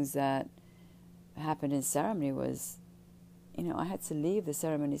things that happened in ceremony was, I had to leave the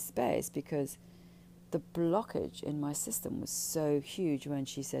ceremony space because the blockage in my system was so huge when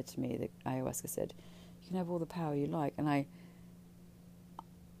she said to me, that ayahuasca said, you can have all the power you like. And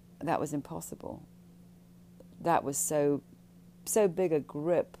that was impossible. That was so big a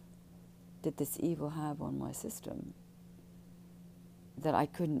grip did this evil have on my system that I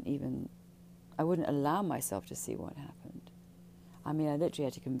wouldn't allow myself to see what happened. I mean, I literally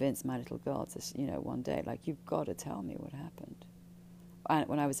had to convince my little girl to, one day, like, you've got to tell me what happened.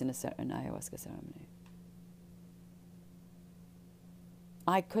 When I was in an ayahuasca ceremony.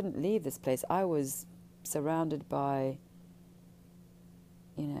 I couldn't leave this place. I was surrounded by,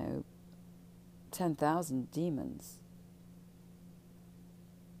 10,000 demons.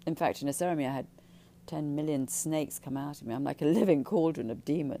 In fact, in a ceremony, I had 10 million snakes come out of me. I'm like a living cauldron of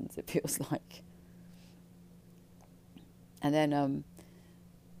demons, it feels like. And then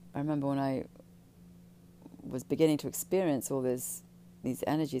I remember when I was beginning to experience all these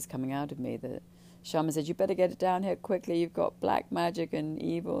energies coming out of me, the shaman said, you better get it down here quickly. You've got black magic and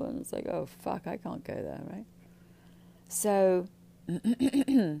evil. And it's like, oh, fuck, I can't go there, right? So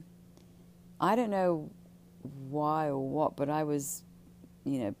I don't know why or what, but I was,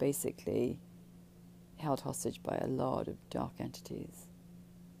 basically held hostage by a lot of dark entities.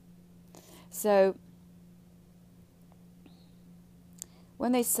 So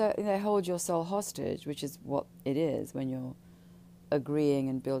when they hold your soul hostage, which is what it is when you're agreeing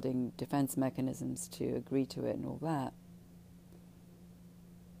and building defense mechanisms to agree to it and all that,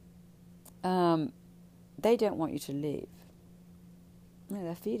 they don't want you to leave. No,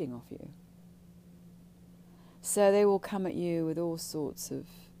 they're feeding off you. So they will come at you with all sorts of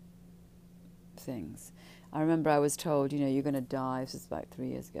things. I remember I was told, you're going to die. This was about 3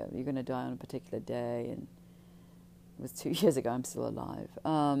 years ago. You're going to die on a particular day, and it was 2 years ago. I'm still alive.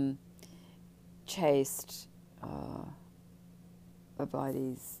 Chased by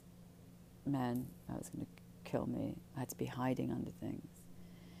these men. I was going to kill me. I had to be hiding under things.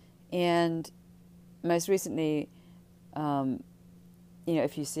 And most recently,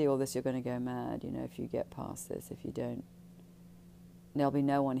 if you see all this, you're going to go mad. If you get past this, if you don't, there'll be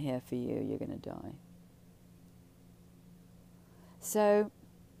no one here for you. You're going to die. So,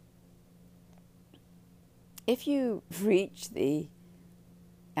 if you reach the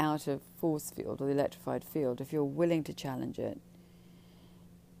outer force field or the electrified field, if you're willing to challenge it,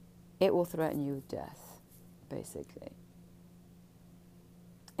 it will threaten you with death, basically.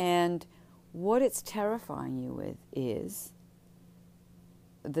 And what it's terrifying you with is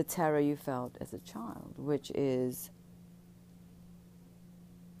the terror you felt as a child, which is,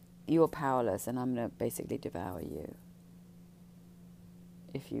 you're powerless and I'm going to basically devour you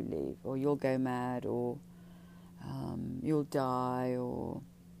if you leave, or you'll go mad, or you'll die,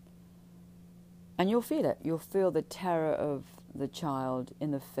 and you'll feel it. You'll feel the terror of the child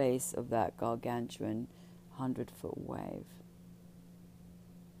in the face of that gargantuan 100-foot wave.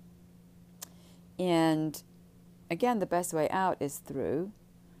 And again, the best way out is through.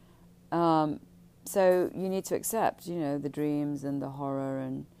 So you need to accept, the dreams and the horror,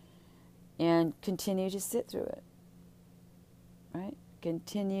 and continue to sit through it, right?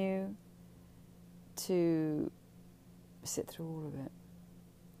 Continue to sit through all of it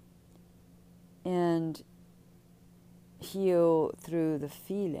and heal through the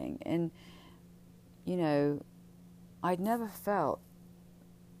feeling. And, I'd never felt,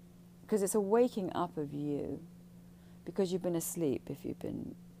 because it's a waking up of you, because you've been asleep.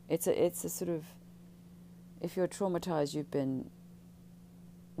 It's a sort of, if you're traumatized, you've been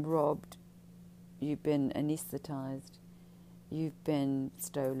robbed, you've been anesthetized, you've been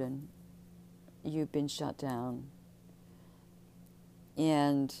stolen, you've been shut down,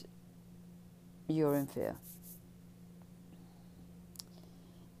 and you're in fear.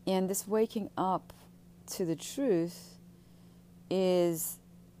 And this waking up to the truth is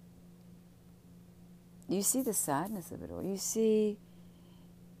you see the sadness of it all. You see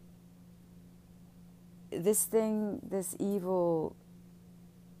this thing, this evil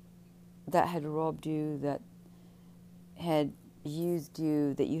that had robbed you, that had used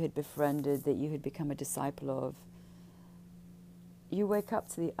you, that you had befriended, that you had become a disciple of. You wake up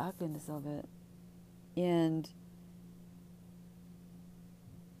to the ugliness of it, and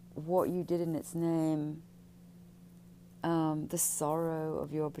what you did in its name, the sorrow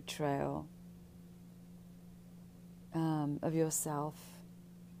of your betrayal, of yourself,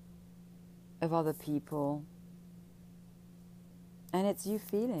 of other people. And it's you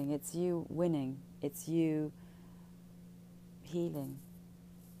feeling, it's you winning, it's you healing.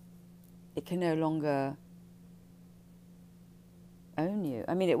 It can no longer own you.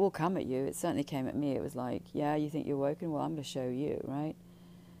 I mean, it will come at you. It certainly came at me. It was like, yeah, you think you're woken? Well, I'm going to show you, right?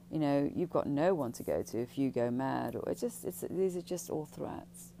 You know, you've got no one to go to if you go mad. Or these are just all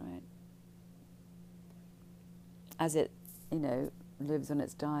threats, right? As it, you know, lives on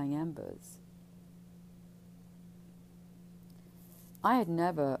its dying embers. I had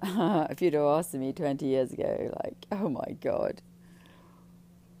never, if you'd have asked me 20 years ago, like, oh my God,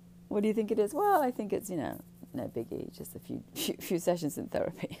 what do you think it is? Well, I think it's, you know, no biggie, just a few sessions in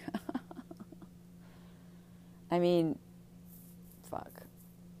therapy. I mean, fuck.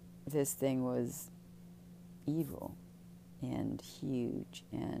 This thing was evil and huge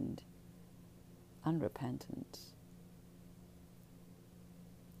and unrepentant.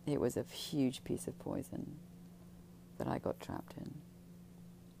 It was a huge piece of poison that I got trapped in.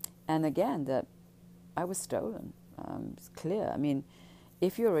 And again, that I was stolen. It's clear. I mean,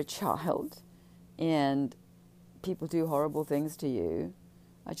 if you're a child and people do horrible things to you,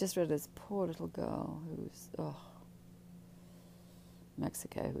 I just read this poor little girl who was,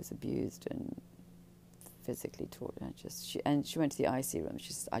 Mexico, who was abused and physically tortured. And she went to the IC room.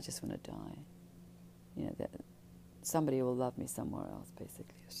 She said, I just want to die. You know, that somebody will love me somewhere else,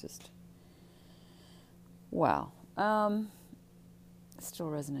 basically. It's just, wow. It still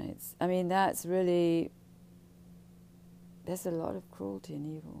resonates. I mean, that's really, there's a lot of cruelty and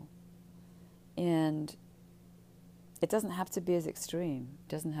evil. And it doesn't have to be as extreme.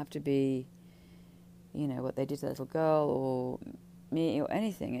 It doesn't have to be, you know, what they did to that little girl or me or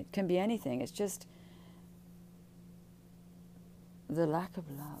anything. It can be anything. It's just the lack of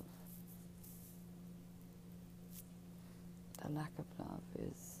love. The lack of love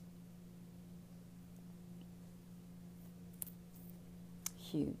is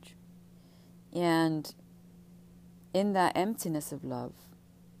huge. And in that emptiness of love,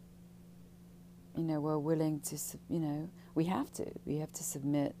 you know, we're willing to, you know, we have to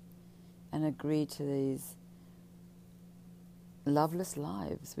submit and agree to these loveless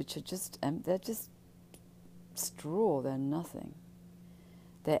lives, which are just, they're just straw, they're nothing.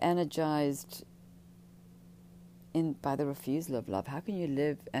 They're energized by the refusal of love. How can you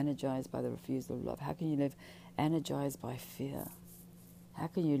live energized by the refusal of love? How can you live energized by fear? How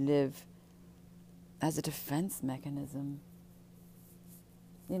can you live as a defense mechanism?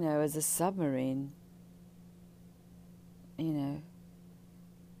 You know, as a submarine, you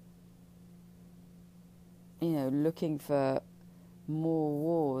know, looking for more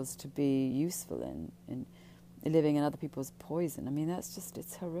wars to be useful in living in other people's poison. I mean, that's just,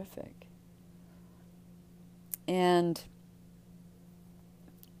 it's horrific. And,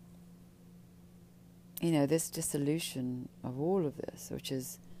 you know, this dissolution of all of this, which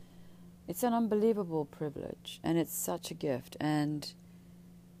is, it's an unbelievable privilege, and it's such a gift. And,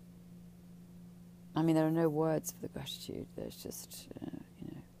 I mean, there are no words for the gratitude. There's just, you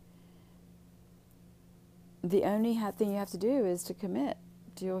know. The only thing you have to do is to commit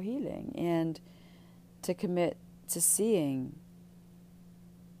to your healing and to commit to seeing,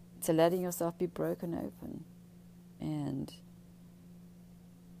 to letting yourself be broken open and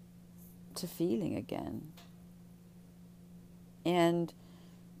to feeling again and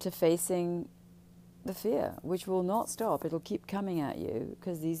to facing the fear, which will not stop. It'll keep coming at you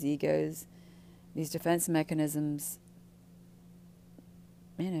because these egos, these defense mechanisms,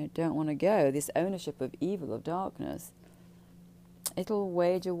 you know, don't want to go. This ownership of evil, of darkness, it'll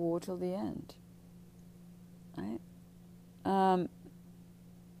wage a war till the end, right?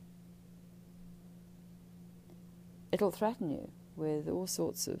 It'll threaten you with all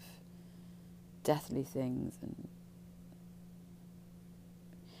sorts of deathly things. And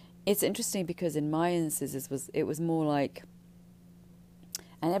it's interesting because in my instances it was more like,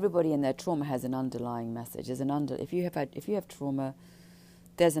 and everybody in their trauma has an underlying message. There's if you have trauma,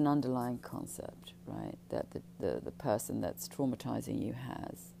 there's an underlying concept, right? That the person that's traumatizing you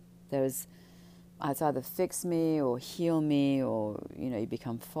has. There's it's either fix me or heal me, or you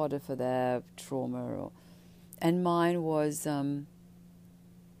become fodder for their trauma. And mine was, you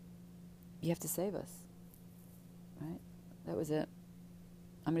have to save us, right? That was it.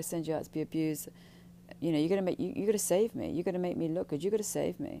 I'm going to send you out to be abused. You're going to you got to save me. You got to make me look good. You got to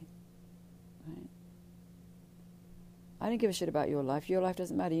save me, right? I don't give a shit about your life. Your life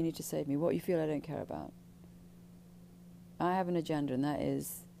doesn't matter. You need to save me. What you feel, I don't care about. I have an agenda, and that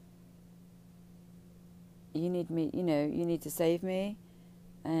is, you need me. You need to save me,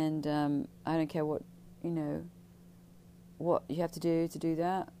 and I don't care what what you have to do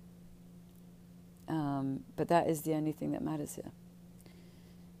that. But that is the only thing that matters here.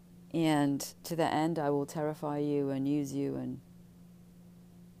 And to that end, I will terrify you and use you, and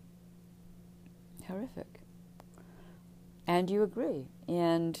horrific. And you agree.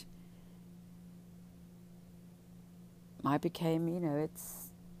 And I became,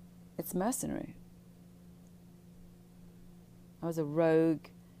 it's mercenary. I was a rogue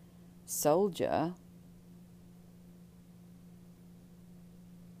soldier,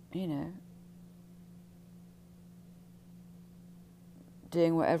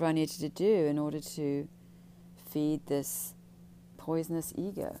 doing whatever I needed to do in order to feed this poisonous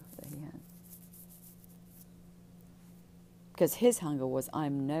ego that he had. Because his hunger was,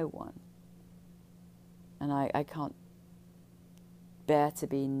 I'm no one. And I can't bear to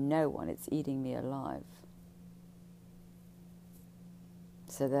be no one. It's eating me alive.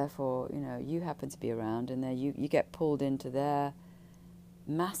 So therefore, you happen to be around, and then you get pulled into their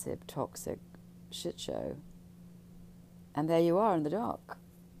massive toxic shit show. And there you are in the dark,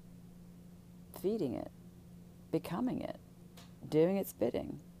 feeding it, becoming it, doing its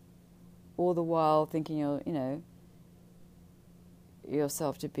bidding, all the while thinking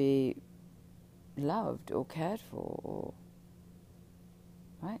yourself to be loved or cared for, or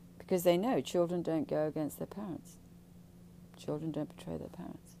right? Because they know children don't go against their parents. Children don't betray their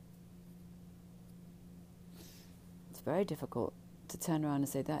parents. It's very difficult to turn around and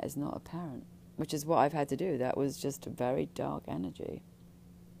say that is not a parent, which is what I've had to do. That was just a very dark energy.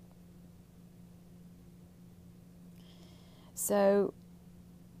 So,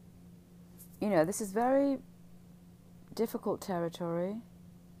 this is very difficult territory.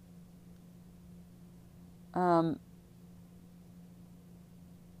 I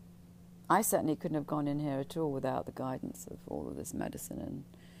certainly couldn't have gone in here at all without the guidance of all of this medicine,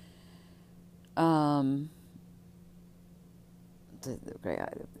 and the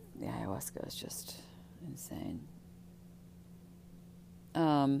ayahuasca is just insane.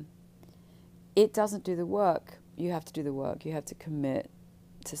 It doesn't do the work. You have to do the work. You have to commit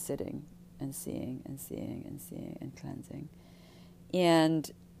to sitting and seeing and seeing and seeing and cleansing.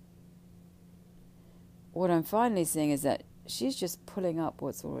 And what I'm finally seeing is that she's just pulling up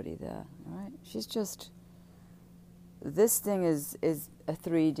what's already there, right? She's just, this thing is a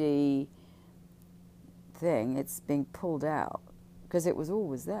 3D thing. It's being pulled out because it was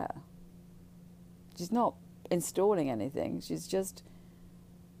always there. She's not installing anything. She's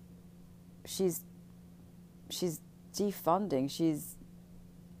defunding. She's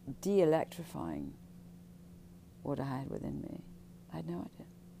de-electrifying what I had within me. I had no idea.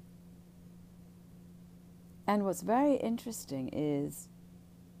 And what's very interesting is,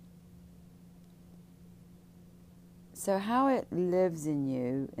 so how it lives in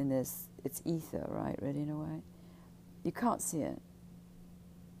you in this, it's ether, right, really, in a way. You can't see it,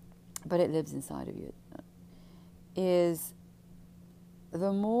 but it lives inside of you, is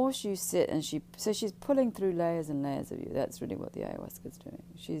the more you sit and so she's pulling through layers and layers of you. That's really what the ayahuasca is doing.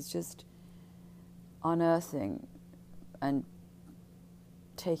 She's just unearthing and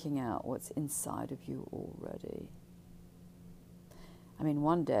taking out what's inside of you already. I mean,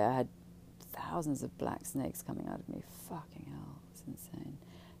 one day I had thousands of black snakes coming out of me. Fucking hell, it's insane.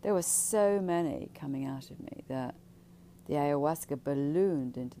 There were so many coming out of me that the ayahuasca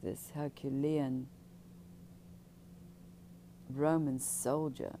ballooned into this Herculean Roman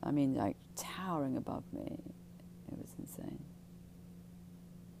soldier. I mean, like towering above me. It was insane.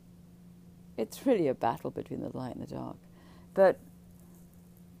 It's really a battle between the light and the dark. But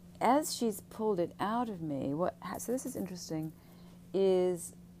as she's pulled it out of me, so this is interesting,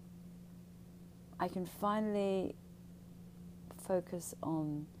 is I can finally focus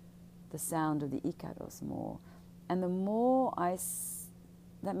on the sound of the Icaros more. And the more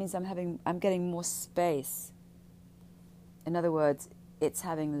that means I'm getting more space. In other words, it's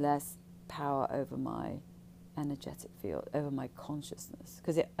having less power over my energetic field, over my consciousness,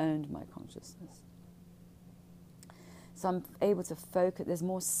 because it owned my consciousness. So I'm able to focus, there's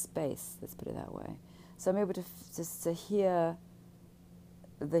more space, let's put it that way. So I'm able to hear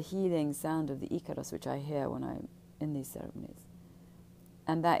the healing sound of the Ikaros, which I hear when I'm in these ceremonies.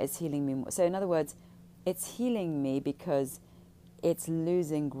 And that is healing me more. So in other words, it's healing me because it's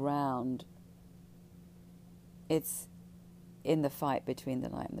losing ground. It's in the fight between the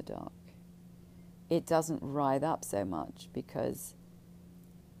light and the dark. It doesn't writhe up so much because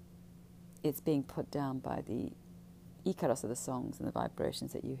it's being put down by the Ikaros of the songs and the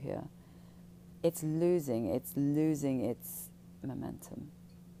vibrations that you hear. It's losing its momentum.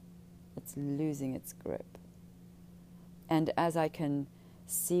 It's losing its grip. And as I can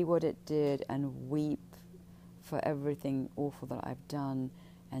see what it did and weep for everything awful that I've done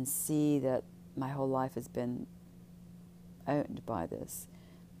and see that my whole life has been owned by this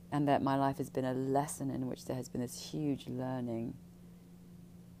and that my life has been a lesson in which there has been this huge learning,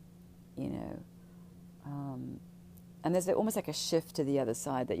 and there's almost like a shift to the other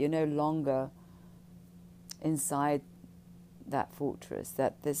side, that you're no longer inside that fortress,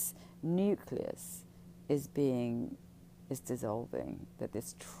 that this nucleus is dissolving, that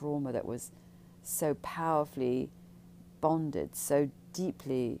this trauma that was so powerfully bonded, so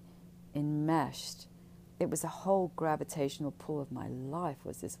deeply enmeshed, it was a whole gravitational pull of my life,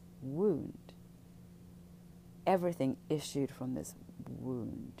 was this wound. Everything issued from this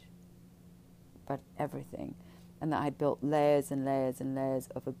wound, but everything. And that I built layers and layers and layers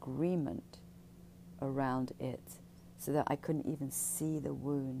of agreement around it so that I couldn't even see the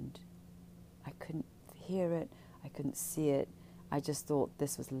wound. I couldn't hear it. I couldn't see it. I just thought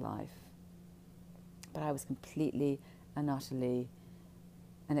this was life. But I was completely and utterly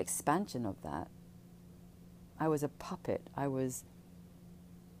an expansion of that. I was a puppet. I was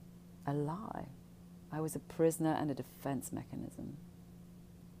a lie. I was a prisoner and a defense mechanism.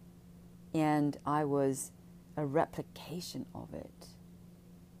 And I was a replication of it.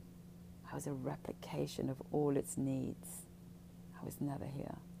 I was a replication of all its needs. I was never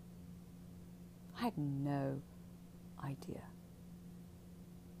here. I had no idea.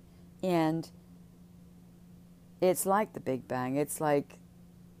 And it's like the Big Bang. It's like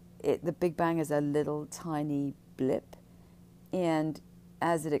the Big Bang is a little tiny blip. And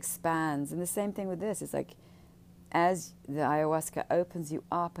as it expands, and the same thing with this, it's like as the ayahuasca opens you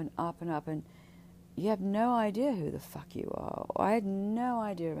up and up and up, and you have no idea who the fuck you are. I had no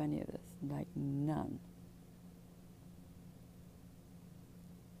idea of any of this, like none.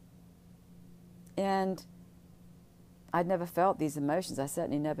 And I'd never felt these emotions. I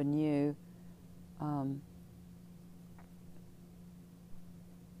certainly never knew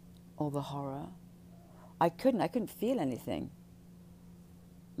all the horror. I couldn't feel anything.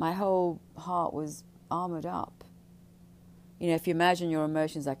 My whole heart was armored up. If you imagine your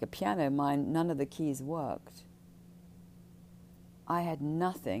emotions like a piano, none of the keys worked. I had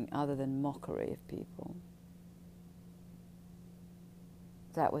nothing other than mockery of people.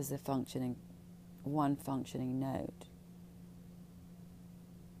 That was one functioning note.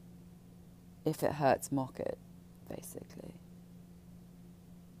 If it hurts, mock it, basically.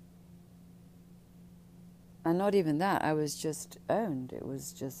 And not even that, I was just owned. It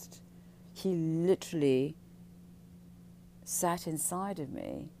was just, he literally sat inside of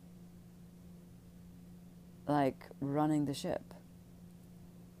me like running the ship.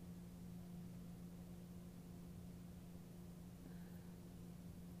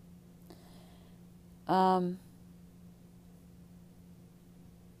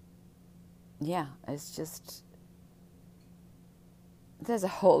 Yeah, it's just, there's a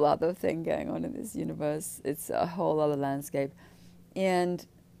whole other thing going on in this universe. It's a whole other landscape. And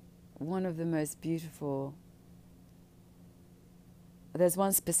one of the most beautiful, there's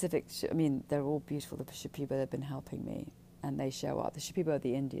one specific, they're all beautiful, the Shipibo that have been helping me, and they show up. The Shipibo are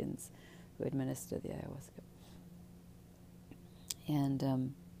the Indians who administer the ayahuasca.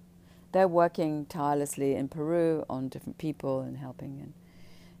 And they're working tirelessly in Peru on different people and helping.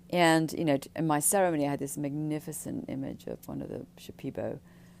 And in my ceremony, I had this magnificent image of one of the Shipibo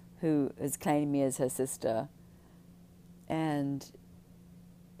who has claimed me as her sister. And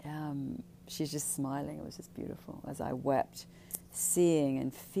she's just smiling. It was just beautiful as I wept, seeing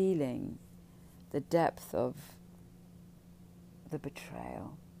and feeling the depth of the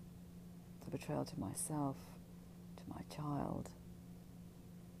betrayal to myself, to my child,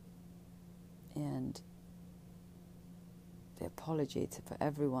 and the apology for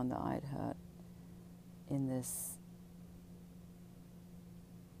everyone that I had hurt in this,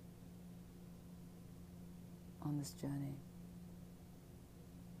 on this journey.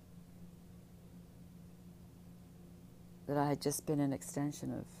 That I had just been an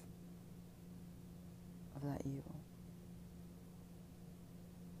extension of that evil.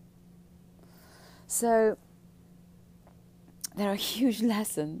 So there are huge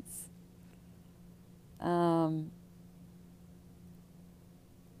lessons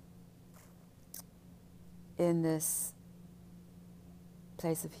in this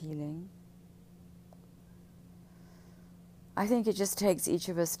place of healing. I think it just takes each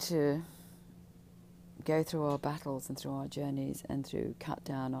of us to go through our battles and through our journeys and to cut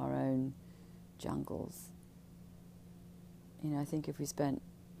down our own jungles. I think if we spent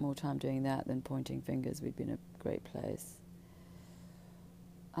more time doing that than pointing fingers, we'd be in a great place.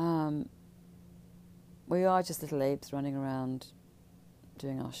 We are just little apes running around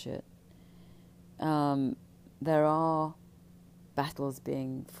doing our shit. There are battles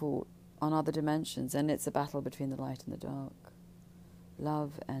being fought on other dimensions, and it's a battle between the light and the dark,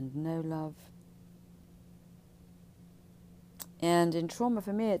 love and no love. And in trauma,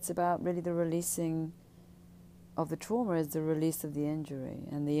 for me, it's about really the releasing of the trauma is the release of the injury,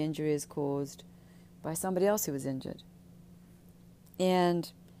 and the injury is caused by somebody else who was injured.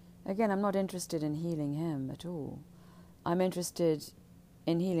 And again, I'm not interested in healing him at all. I'm interested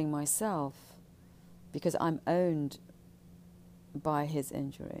in healing myself because I'm owned by his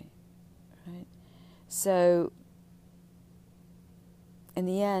injury, right? So, in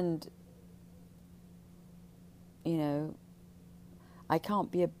the end, I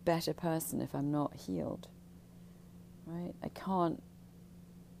can't be a better person if I'm not healed, right? I can't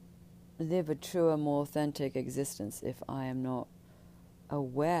live a truer, more authentic existence if I am not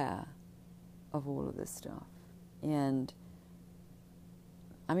aware of all of this stuff. And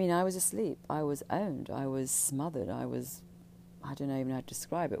I was asleep, I was owned, I was smothered, I don't know even how to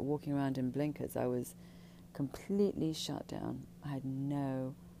describe it, walking around in blinkers. I was completely shut down. I had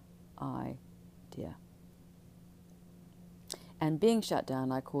no idea. And being shut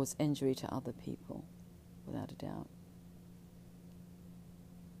down, I caused injury to other people, without a doubt.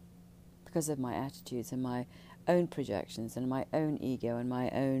 Because of my attitudes and my own projections and my own ego and my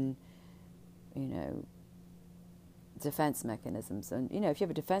own, defense mechanisms. And, if you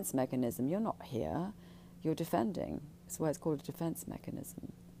have a defense mechanism, you're not here, you're defending. That's why it's called a defense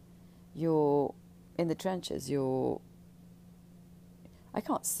mechanism. You're in the trenches, I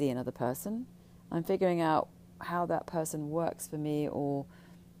can't see another person. I'm figuring out how that person works for me, or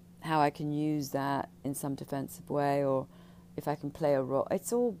how I can use that in some defensive way, or if I can play a role.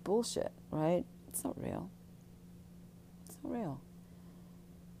 It's all bullshit, right? It's not real. It's not real.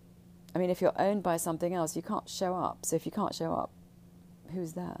 If you're owned by something else, you can't show up. So if you can't show up,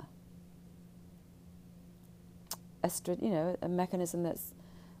 who's there? A mechanism that's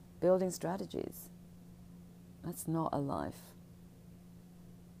building strategies. That's not a life.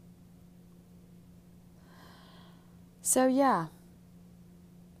 So yeah,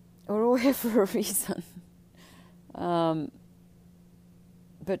 we're all here for a reason. But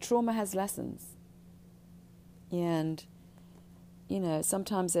trauma has lessons. And,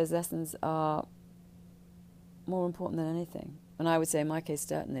 sometimes those lessons are more important than anything. And I would say in my case,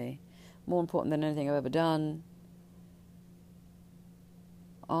 certainly, more important than anything I've ever done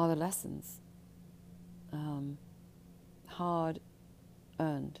are the lessons.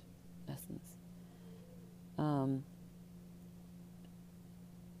 Hard-earned lessons.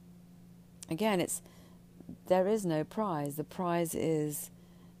 Again, there is no prize. The prize is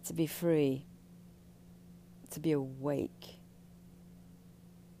to be free, to be awake,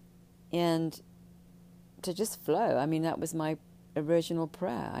 and to just flow. That was my original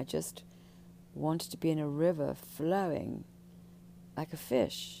prayer. I just wanted to be in a river flowing like a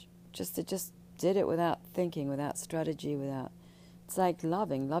fish. Just did it without thinking, without strategy, It's like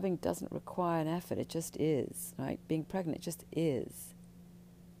loving. Loving doesn't require an effort. It just is, right? Being pregnant just is.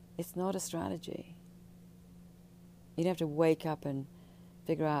 It's not a strategy. You don't have to wake up and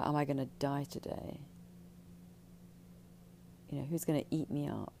figure out, am I going to die today? Who's going to eat me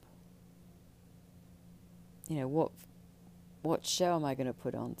up? What show am I going to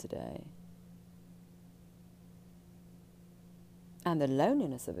put on today? And the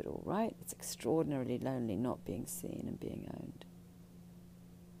loneliness of it all, right? It's extraordinarily lonely not being seen and being owned.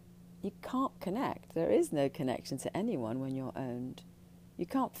 You can't connect. There is no connection to anyone when you're owned. You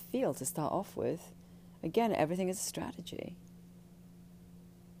can't feel to start off with. Again, everything is a strategy.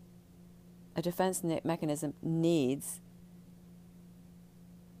 A defense mechanism needs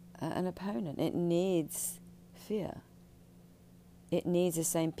an opponent. It needs fear. It needs the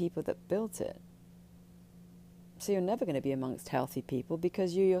same people that built it. So you're never going to be amongst healthy people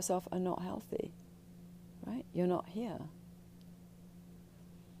because you yourself are not healthy, right? You're not here.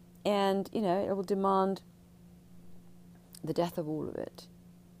 And, it will demand the death of all of it.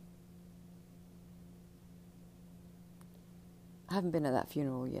 I haven't been at that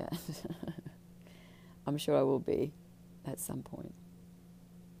funeral yet. I'm sure I will be. at some point.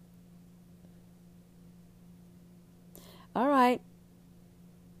 All right.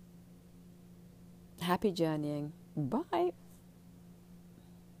 Happy journeying. Bye.